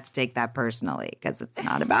hard not to take that personally because it's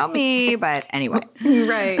not about me. But anyway.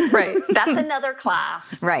 Right. That's another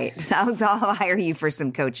class. Right. I'll hire you for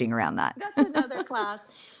some coaching around that. That's another class.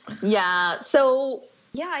 Yeah. So,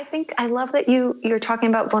 I think I love that you're talking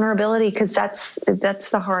about vulnerability because that's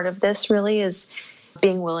the heart of this really is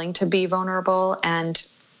being willing to be vulnerable. And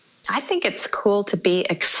I think it's cool to be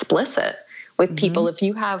explicit with mm-hmm. people. If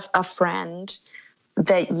you have a friend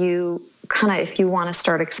that you if you want to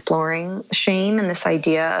start exploring shame and this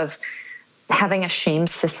idea of having a shame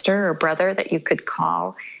sister or brother that you could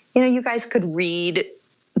call, you guys could read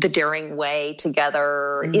The Daring Way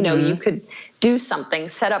together. Mm-hmm. You could do something,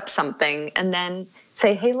 set up something, and then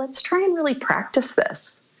say, hey, let's try and really practice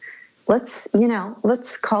this. Let's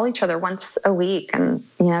call each other once a week and,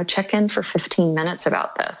 check in for 15 minutes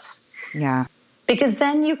about this. Yeah. Because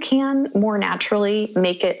then you can more naturally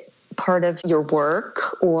make it part of your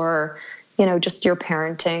work or, just your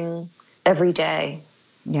parenting every day.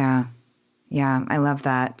 Yeah. Yeah. I love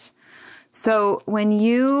that. So when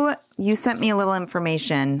you sent me a little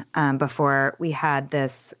information before we had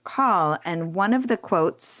this call, and one of the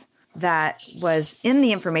quotes that was in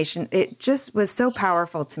the information, it just was so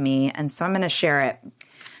powerful to me. And so I'm going to share it.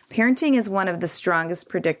 Parenting is one of the strongest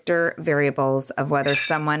predictor variables of whether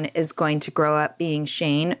someone is going to grow up being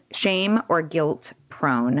shame or guilt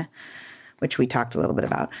prone, which we talked a little bit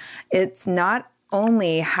about. It's not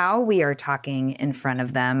only how we are talking in front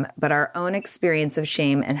of them, but our own experience of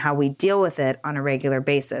shame and how we deal with it on a regular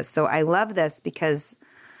basis. So I love this because,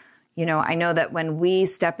 I know that when we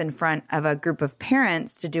step in front of a group of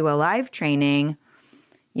parents to do a live training,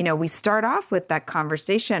 we start off with that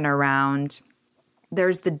conversation around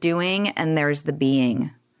there's the doing and there's the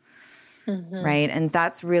being. right? And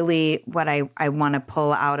that's really what I want to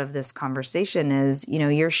pull out of this conversation is,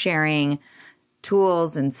 you're sharing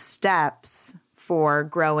tools and steps for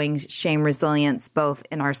growing shame resilience, both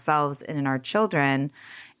in ourselves and in our children.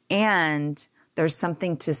 And there's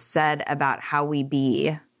something to said about how we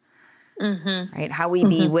be, right? How we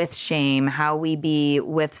be with shame, how we be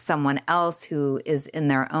with someone else who is in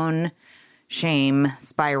their own shame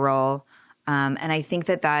spiral. And I think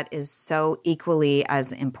that is so equally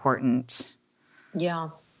as important. Yeah.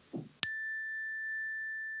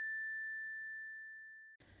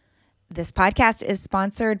 This podcast is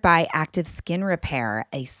sponsored by Active Skin Repair,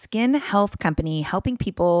 a skin health company helping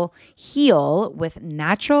people heal with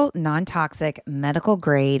natural, non-toxic,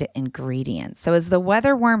 medical-grade ingredients. So as the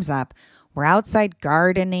weather warms up, we're outside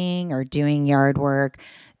gardening or doing yard work.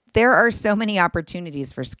 There are so many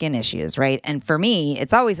opportunities for skin issues, right? And for me,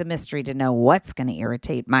 it's always a mystery to know what's going to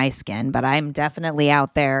irritate my skin, but I'm definitely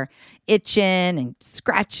out there itching and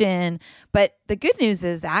scratching. But the good news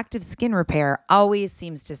is Active Skin Repair always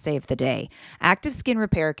seems to save the day. Active Skin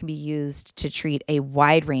Repair can be used to treat a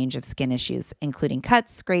wide range of skin issues, including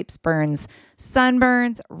cuts, scrapes, burns,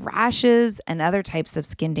 sunburns, rashes, and other types of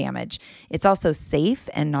skin damage. It's also safe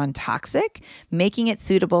and non-toxic, making it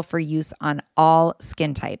suitable for use on all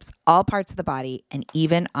skin types, all parts of the body, and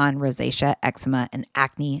even on rosacea, eczema, and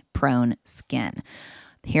acne-prone skin.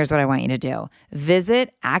 Here's what I want you to do.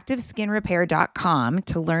 Visit ActiveSkinRepair.com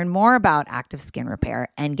to learn more about Active Skin Repair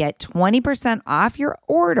and get 20% off your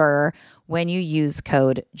order when you use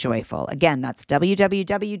code JOYFUL. Again, that's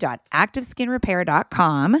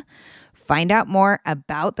www.ActiveSkinRepair.com. Find out more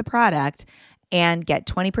about the product and get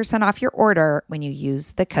 20% off your order when you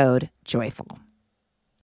use the code JOYFUL.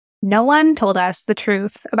 No one told us the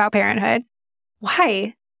truth about parenthood.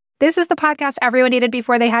 Why? This is the podcast everyone needed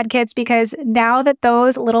before they had kids because now that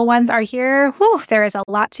those little ones are here, there is a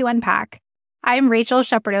lot to unpack. I'm Rachel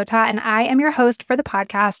Shepardota, and I am your host for the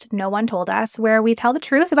podcast No One Told Us, where we tell the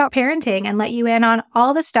truth about parenting and let you in on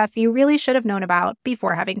all the stuff you really should have known about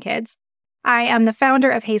before having kids. I am the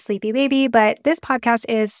founder of Hey Sleepy Baby, but this podcast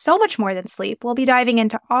is so much more than sleep. We'll be diving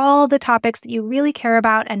into all the topics that you really care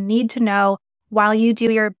about and need to know while you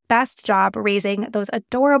do your best job raising those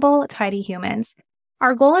adorable tiny humans.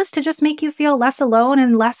 Our goal is to just make you feel less alone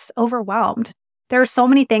and less overwhelmed. There are so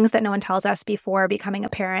many things that no one tells us before becoming a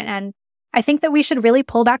parent, and I think that we should really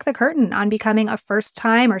pull back the curtain on becoming a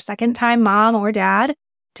first-time or second-time mom or dad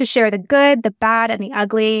to share the good, the bad, and the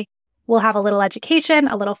ugly. We'll have a little education,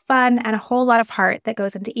 a little fun, and a whole lot of heart that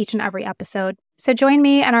goes into each and every episode. So join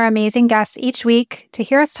me and our amazing guests each week to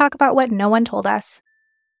hear us talk about what no one told us.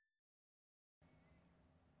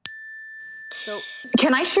 So,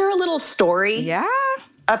 can I share a little story? Yeah.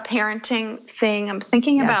 A parenting thing. I'm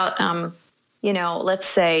thinking about, let's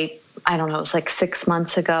say, I don't know, it was like 6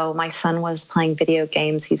 months ago, my son was playing video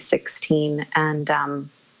games. He's 16 and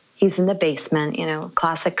he's in the basement,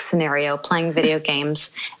 classic scenario, playing video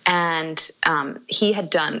games. And he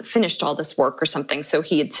had finished all this work or something. So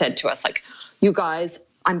he had said to us, like, you guys,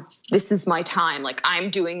 this is my time. Like,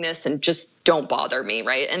 I'm doing this and just don't bother me.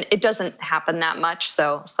 Right. And it doesn't happen that much.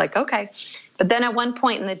 So it's like, okay. But then at one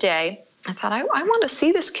point in the day, I thought, I want to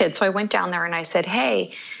see this kid. So I went down there and I said,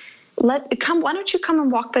 hey, why don't you come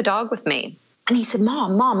and walk the dog with me? And he said,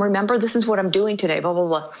 Mom, remember, this is what I'm doing today, blah, blah,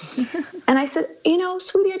 blah. And I said,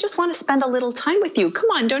 sweetie, I just want to spend a little time with you.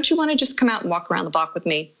 Come on, don't you want to just come out and walk around the block with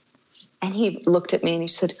me? And he looked at me and he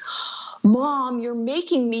said, Mom, you're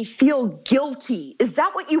making me feel guilty. Is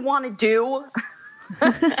that what you want to do?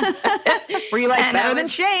 Were you like, better than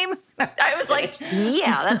shame? I was like,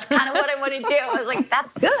 yeah, that's kind of what I want to do. I was like,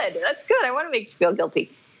 that's good. I want to make you feel guilty.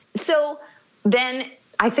 So then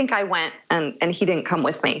I think I went and he didn't come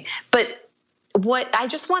with me. But what I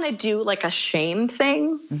just want to do, like a shame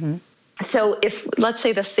thing. Mm-hmm. So if, let's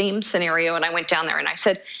say, the same scenario, and I went down there and I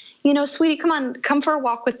said, sweetie, come for a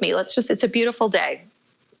walk with me. It's a beautiful day.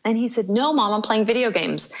 And he said, no, Mom, I'm playing video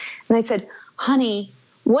games. And I said, honey,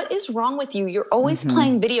 what is wrong with you? You're always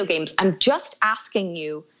playing video games. I'm just asking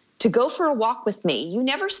you to go for a walk with me. You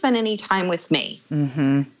never spend any time with me.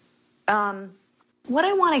 Mm-hmm. What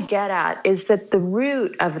I want to get at is that the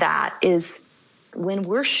root of that is when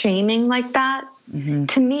we're shaming like that,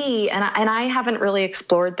 to me, and I haven't really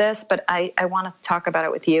explored this, but I want to talk about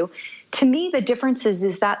it with you. To me, the difference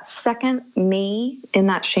is that second me in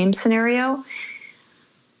that shame scenario,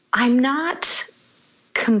 I'm not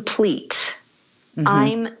complete.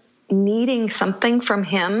 I'm needing something from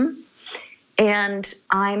him, and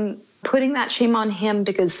I'm putting that shame on him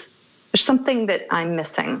because there's something that I'm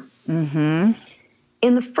missing. Mm-hmm.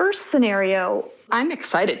 In the first scenario, I'm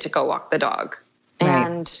excited to go walk the dog,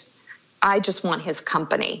 and I just want his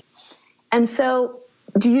company. And so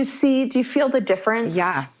do you feel the difference?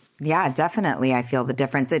 Yeah. Yeah, definitely. I feel the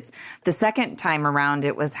difference. It's the second time around.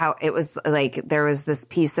 It was like there was this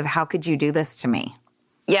piece of how could you do this to me?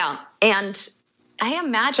 Yeah. And I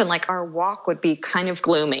imagine like our walk would be kind of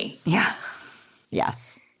gloomy. Yeah.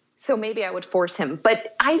 Yes. So maybe I would force him.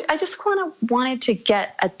 But I just wanted to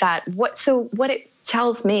get at that. What it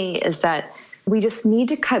tells me is that we just need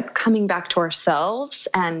to keep coming back to ourselves,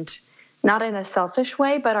 and not in a selfish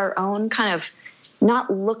way, but our own kind of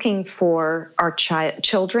not looking for our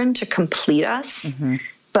children to complete us,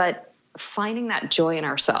 but finding that joy in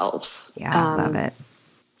ourselves. Yeah, I love it.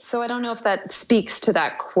 So I don't know if that speaks to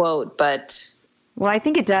that quote, but... Well, I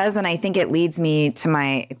think it does. And I think it leads me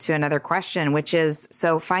to another question, which is,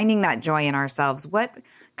 so finding that joy in ourselves, what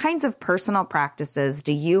kinds of personal practices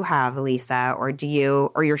do you have, Lisa, or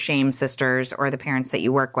your shame sisters, or the parents that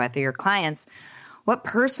you work with, or your clients? What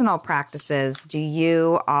personal practices do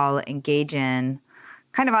you all engage in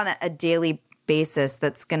kind of on a daily basis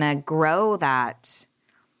that's going to grow that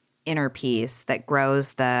inner peace, that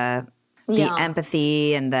grows the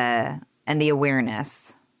empathy and the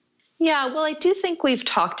awareness? Yeah, well, I do think we've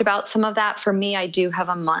talked about some of that. For me, I do have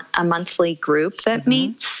a monthly group that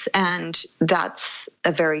meets, and that's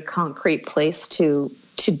a very concrete place to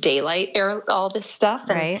daylight all this stuff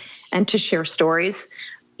and to share stories.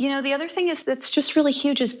 You know, the other thing that's just really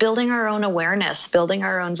huge is building our own awareness, building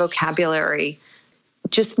our own vocabulary,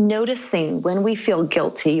 just noticing when we feel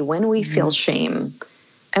guilty, when we feel shame.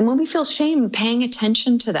 And when we feel shame, paying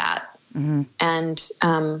attention to that and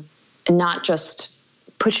not just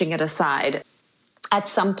pushing it aside. At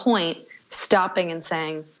some point, stopping and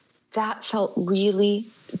saying, that felt really,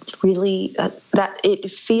 really, that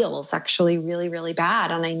it feels actually really, really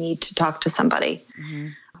bad, and I need to talk to somebody.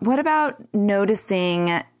 What about noticing,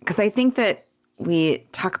 because I think that we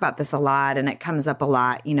talk about this a lot and it comes up a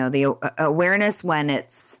lot, you know, the awareness when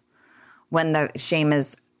the shame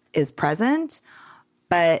is present,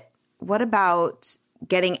 but what about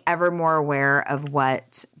getting ever more aware of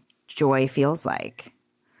what joy feels like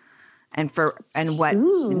and what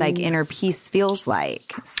like inner peace feels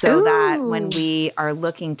like, so that when we are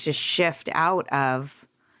looking to shift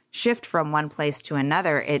from one place to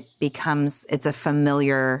another, it's a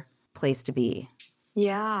familiar place to be.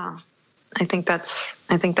 Yeah. I think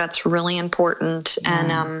that's really important.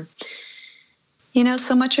 And, you know,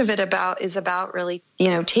 so much of it is about really, you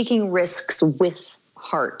know, taking risks with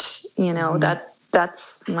heart, you know,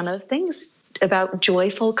 that's one of the things about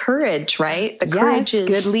joyful courage, right? The courage is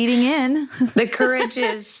good leading in. The courage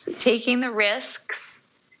is taking the risks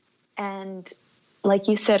and, like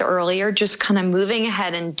you said earlier, just kind of moving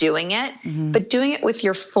ahead and doing it, but doing it with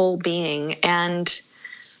your full being. And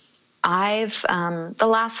I've, the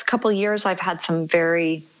last couple of years, I've had some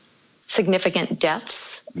very significant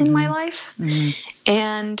deaths in my life.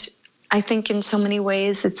 And I think in so many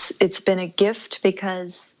ways it's been a gift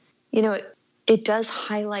because, you know, it does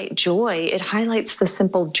highlight joy. It highlights the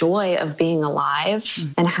simple joy of being alive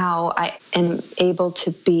and how I am able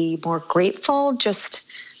to be more grateful just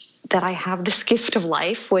that I have this gift of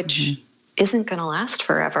life, which isn't going to last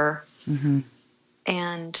forever.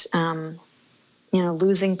 And, you know,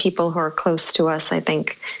 losing people who are close to us, I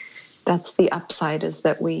think that's the upside, is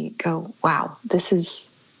that we go, wow, this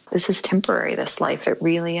is temporary, this life. It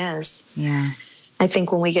really is. Yeah. I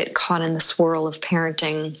think when we get caught in the swirl of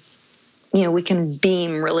parenting, you know, we can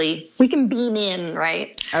beam in,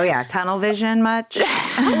 right? Oh yeah. Tunnel vision much?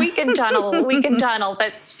 we can tunnel,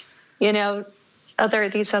 but you know,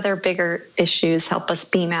 these other bigger issues help us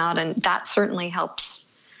beam out. And that certainly helps.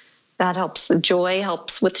 That helps. The joy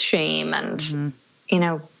helps with shame and, you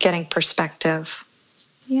know, getting perspective.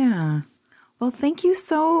 Yeah. Well, thank you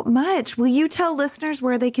so much. Will you tell listeners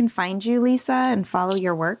where they can find you, Lisa, and follow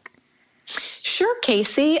your work? Sure,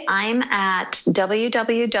 Casey. I'm at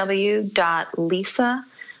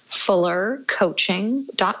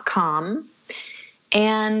www.lisafullercoaching.com.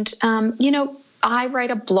 And, you know, I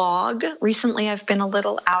write a blog. Recently, I've been a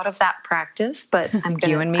little out of that practice, but I'm going to...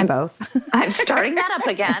 You and me both. I'm starting that up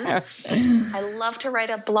again. I love to write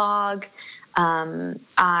a blog.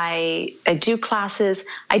 I do classes.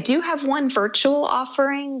 I do have one virtual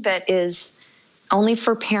offering that is only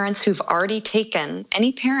for parents who've already taken,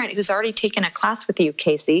 any parent who's already taken a class with you,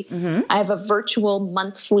 Casey. I have a virtual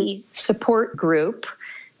monthly support group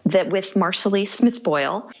that with Marcelie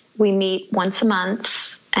Smith-Boyle. We meet once a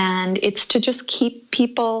month, and it's to just keep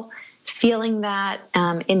people feeling that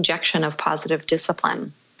injection of positive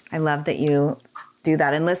discipline. I love that you do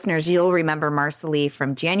that. And listeners, you'll remember Marcelie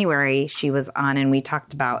from January. She was on and we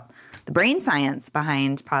talked about the brain science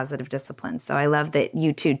behind positive discipline. So I love that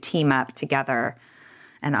you two team up together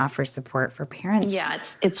and offer support for parents. Yeah,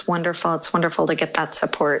 it's wonderful. It's wonderful to get that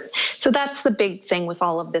support. So that's the big thing with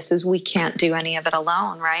all of this is we can't do any of it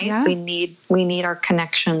alone, right? Yeah. We need our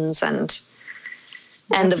connections and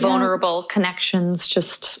the vulnerable connections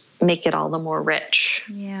just make it all the more rich.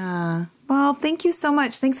 Yeah. Well, thank you so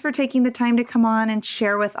much. Thanks for taking the time to come on and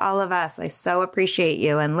share with all of us. I so appreciate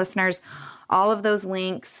you. And listeners, all of those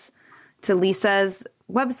links to Lisa's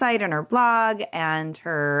website and her blog and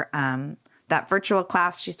her that virtual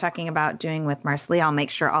class she's talking about doing with Marcely, I'll make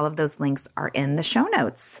sure all of those links are in the show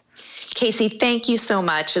notes. Casey, thank you so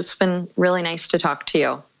much. It's been really nice to talk to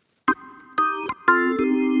you.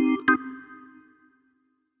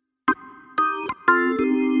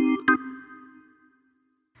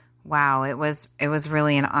 Wow, it was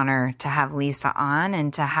really an honor to have Lisa on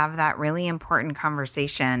and to have that really important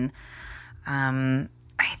conversation. I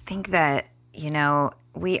think that,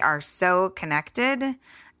 we are so connected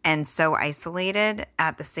and so isolated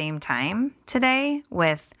at the same time today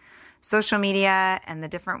with social media and the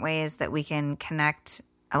different ways that we can connect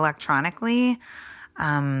electronically.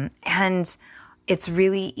 And it's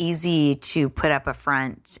really easy to put up a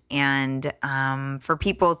front and for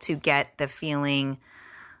people to get the feeling,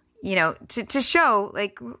 to show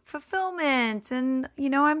like fulfillment and,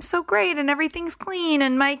 I'm so great and everything's clean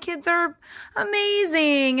and my kids are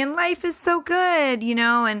amazing and life is so good,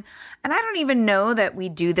 and I don't even know that we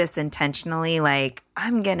do this intentionally. Like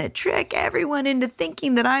I'm going to trick everyone into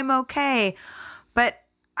thinking that I'm okay. But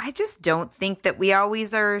I just don't think that we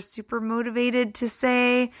always are super motivated to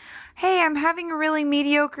say, hey, I'm having a really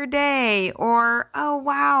mediocre day, or, oh,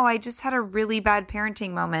 wow, I just had a really bad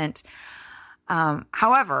parenting moment.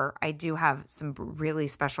 However, I do have some really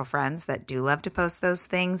special friends that do love to post those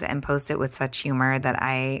things and post it with such humor that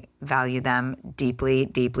I value them deeply,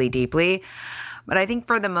 deeply, deeply. But I think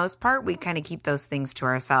for the most part, we kind of keep those things to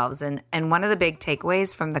ourselves. And one of the big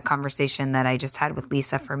takeaways from the conversation that I just had with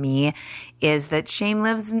Lisa for me is that shame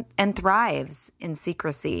lives and thrives in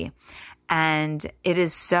secrecy. And it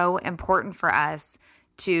is so important for us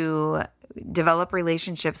to develop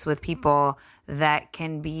relationships with people that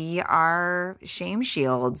can be our shame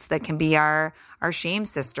shields, that can be our shame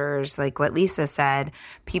sisters, like what Lisa said,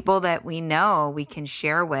 people that we know we can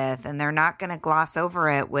share with, and they're not going to gloss over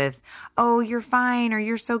it with, oh, you're fine, or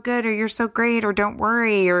you're so good, or you're so great, or don't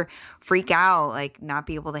worry, or freak out, like not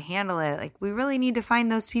be able to handle it. Like we really need to find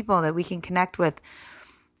those people that we can connect with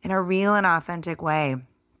in a real and authentic way.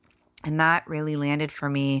 And that really landed for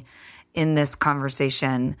me in this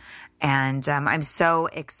conversation. And I'm so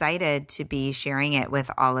excited to be sharing it with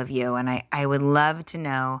all of you. And I would love to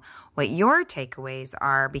know what your takeaways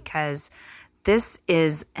are, because this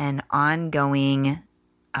is an ongoing,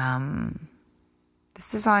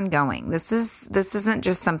 this is ongoing. This isn't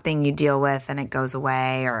just something you deal with and it goes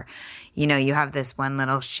away, or, you have this one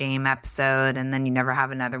little shame episode and then you never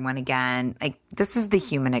have another one again. Like this is the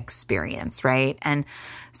human experience, right? And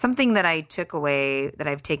something that I've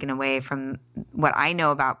taken away from what I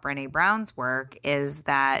know about Brené Brown's work is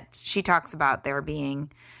that she talks about there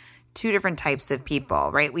being two different types of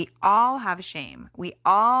people, right? We all have shame. We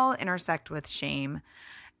all intersect with shame.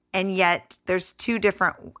 And yet there's two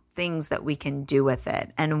different things that we can do with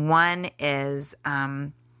it. And one is,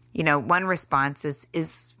 one response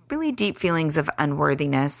is really deep feelings of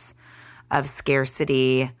unworthiness, of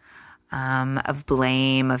scarcity, of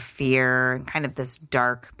blame, of fear, kind of this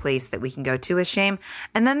dark place that we can go to with shame.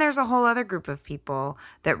 And then there's a whole other group of people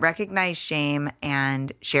that recognize shame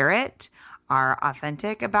and share it, are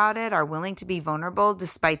authentic about it, are willing to be vulnerable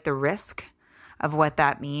despite the risk of what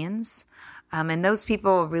that means. And those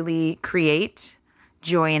people really create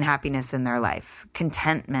joy and happiness in their life,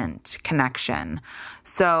 contentment, connection.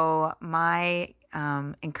 So my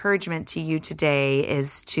encouragement to you today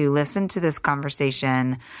is to listen to this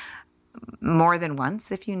conversation more than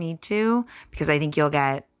once if you need to, because I think you'll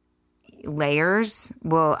get layers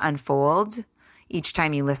will unfold each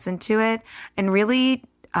time you listen to it, and really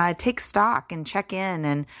take stock and check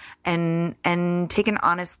in and take an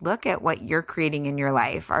honest look at what you're creating in your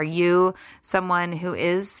life. Are you someone who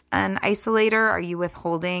is an isolator? Are you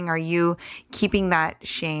withholding? Are you keeping that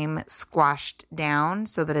shame squashed down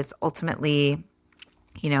so that it's ultimately,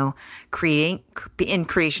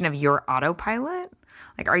 creation of your autopilot?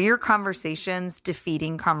 Like, are your conversations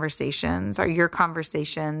defeating conversations? Are your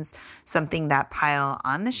conversations something that pile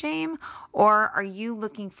on the shame? Or are you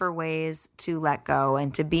looking for ways to let go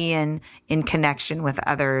and to be in connection with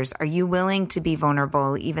others? Are you willing to be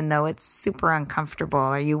vulnerable even though it's super uncomfortable?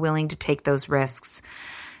 Are you willing to take those risks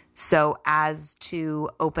so as to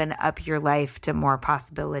open up your life to more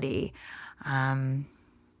possibility?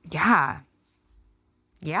 Yeah.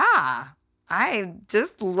 I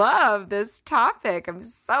just love this topic. I'm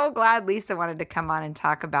so glad Lisa wanted to come on and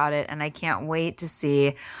talk about it. And I can't wait to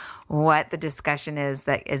see what the discussion is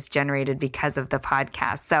that is generated because of the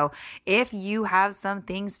podcast. So if you have some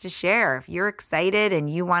things to share, if you're excited and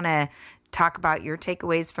you want to talk about your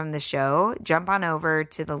takeaways from the show, jump on over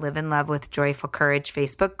to the Live and Love with Joyful Courage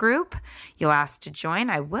Facebook group. You'll ask to join.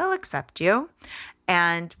 I will accept you.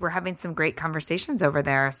 And we're having some great conversations over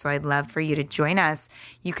there. So I'd love for you to join us.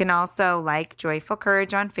 You can also like Joyful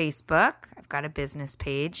Courage on Facebook. I've got a business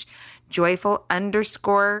page.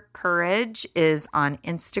 Joyful_courage is on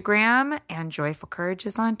Instagram, and Joyful Courage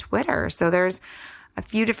is on Twitter. So there's a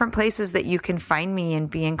few different places that you can find me and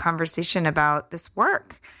be in conversation about this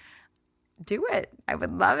work. Do it. I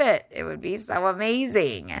would love it. It would be so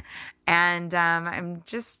amazing. And I'm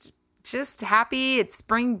just happy. It's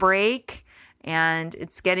spring break and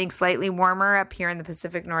it's getting slightly warmer up here in the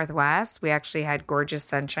Pacific Northwest. We actually had gorgeous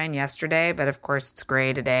sunshine yesterday, but of course it's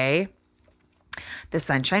gray today. The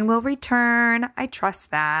sunshine will return. I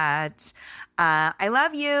trust that. I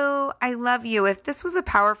love you. I love you. If this was a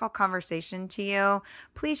powerful conversation to you,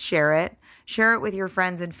 please share it. Share it with your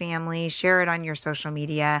friends and family. Share it on your social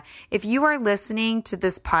media. If you are listening to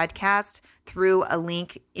this podcast through a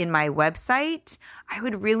link in my website, I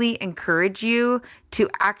would really encourage you to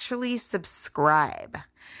actually subscribe.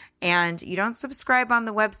 And you don't subscribe on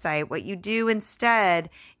the website. What you do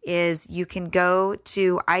instead is you can go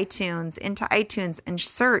to into iTunes and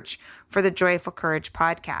search for the Joyful Courage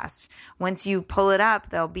podcast. Once you pull it up,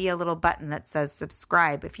 there'll be a little button that says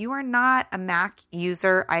subscribe. If you are not a Mac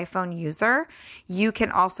user, iPhone user, you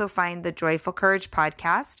can also find the Joyful Courage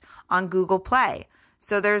podcast on Google Play.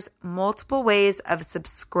 So there's multiple ways of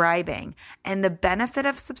subscribing. And the benefit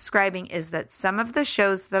of subscribing is that some of the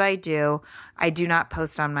shows that I do not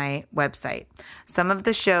post on my website. Some of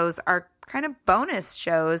the shows are kind of bonus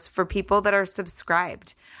shows for people that are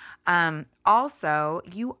subscribed. Also,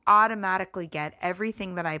 you automatically get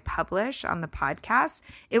everything that I publish on the podcast.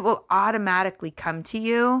 It will automatically come to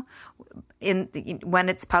you when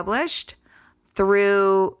it's published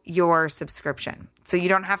through your subscription. So you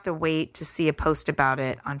don't have to wait to see a post about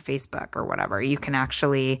it on Facebook or whatever. You can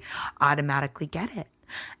actually automatically get it.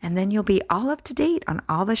 And then you'll be all up to date on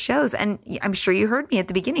all the shows. And I'm sure you heard me at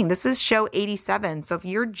the beginning. This is show 87. So if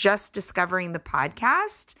you're just discovering the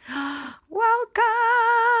podcast, welcome.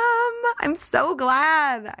 I'm so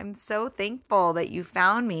glad. I'm so thankful that you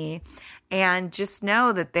found me. And just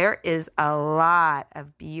know that there is a lot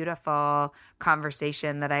of beautiful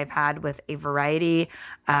conversation that I've had with a variety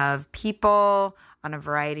of people on a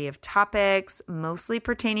variety of topics, mostly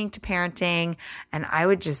pertaining to parenting. And I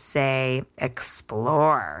would just say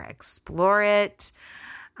explore it.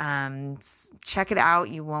 Check it out.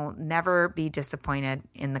 You will never be disappointed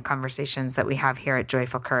in the conversations that we have here at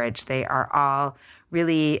Joyful Courage. They are all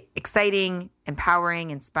really exciting,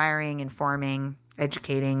 empowering, inspiring, informing,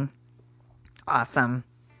 educating. Awesome.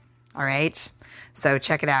 All right. So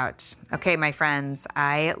check it out. Okay, my friends,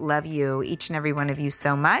 I love you, each and every one of you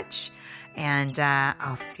so much. And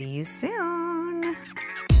I'll see you soon.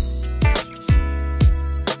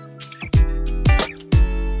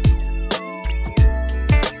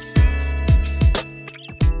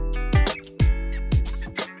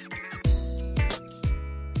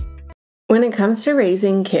 When it comes to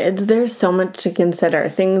raising kids, there's so much to consider.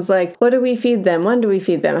 Things like, what do we feed them? When do we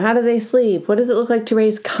feed them? How do they sleep? What does it look like to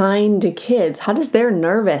raise kind kids? How does their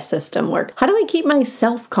nervous system work? How do I keep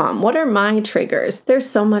myself calm? What are my triggers? There's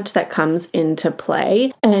so much that comes into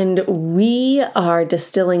play, and we are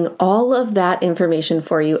distilling all of that information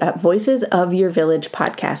for you at Voices of Your Village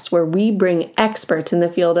podcast, where we bring experts in the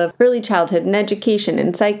field of early childhood and education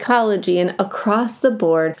and psychology and across the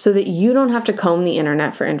board so that you don't have to comb the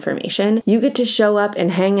internet for information. You get to show up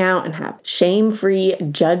and hang out and have shame-free,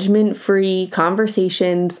 judgment-free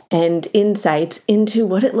conversations and insights into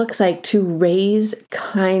what it looks like to raise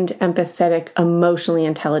kind, empathetic, emotionally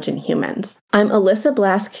intelligent humans. I'm Alyssa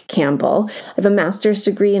Blask Campbell. I have a master's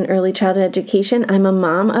degree in early childhood education. I'm a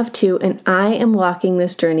mom of 2, and I am walking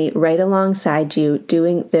this journey right alongside you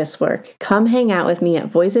doing this work. Come hang out with me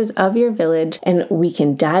at Voices of Your Village, and we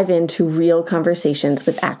can dive into real conversations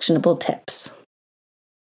with actionable tips.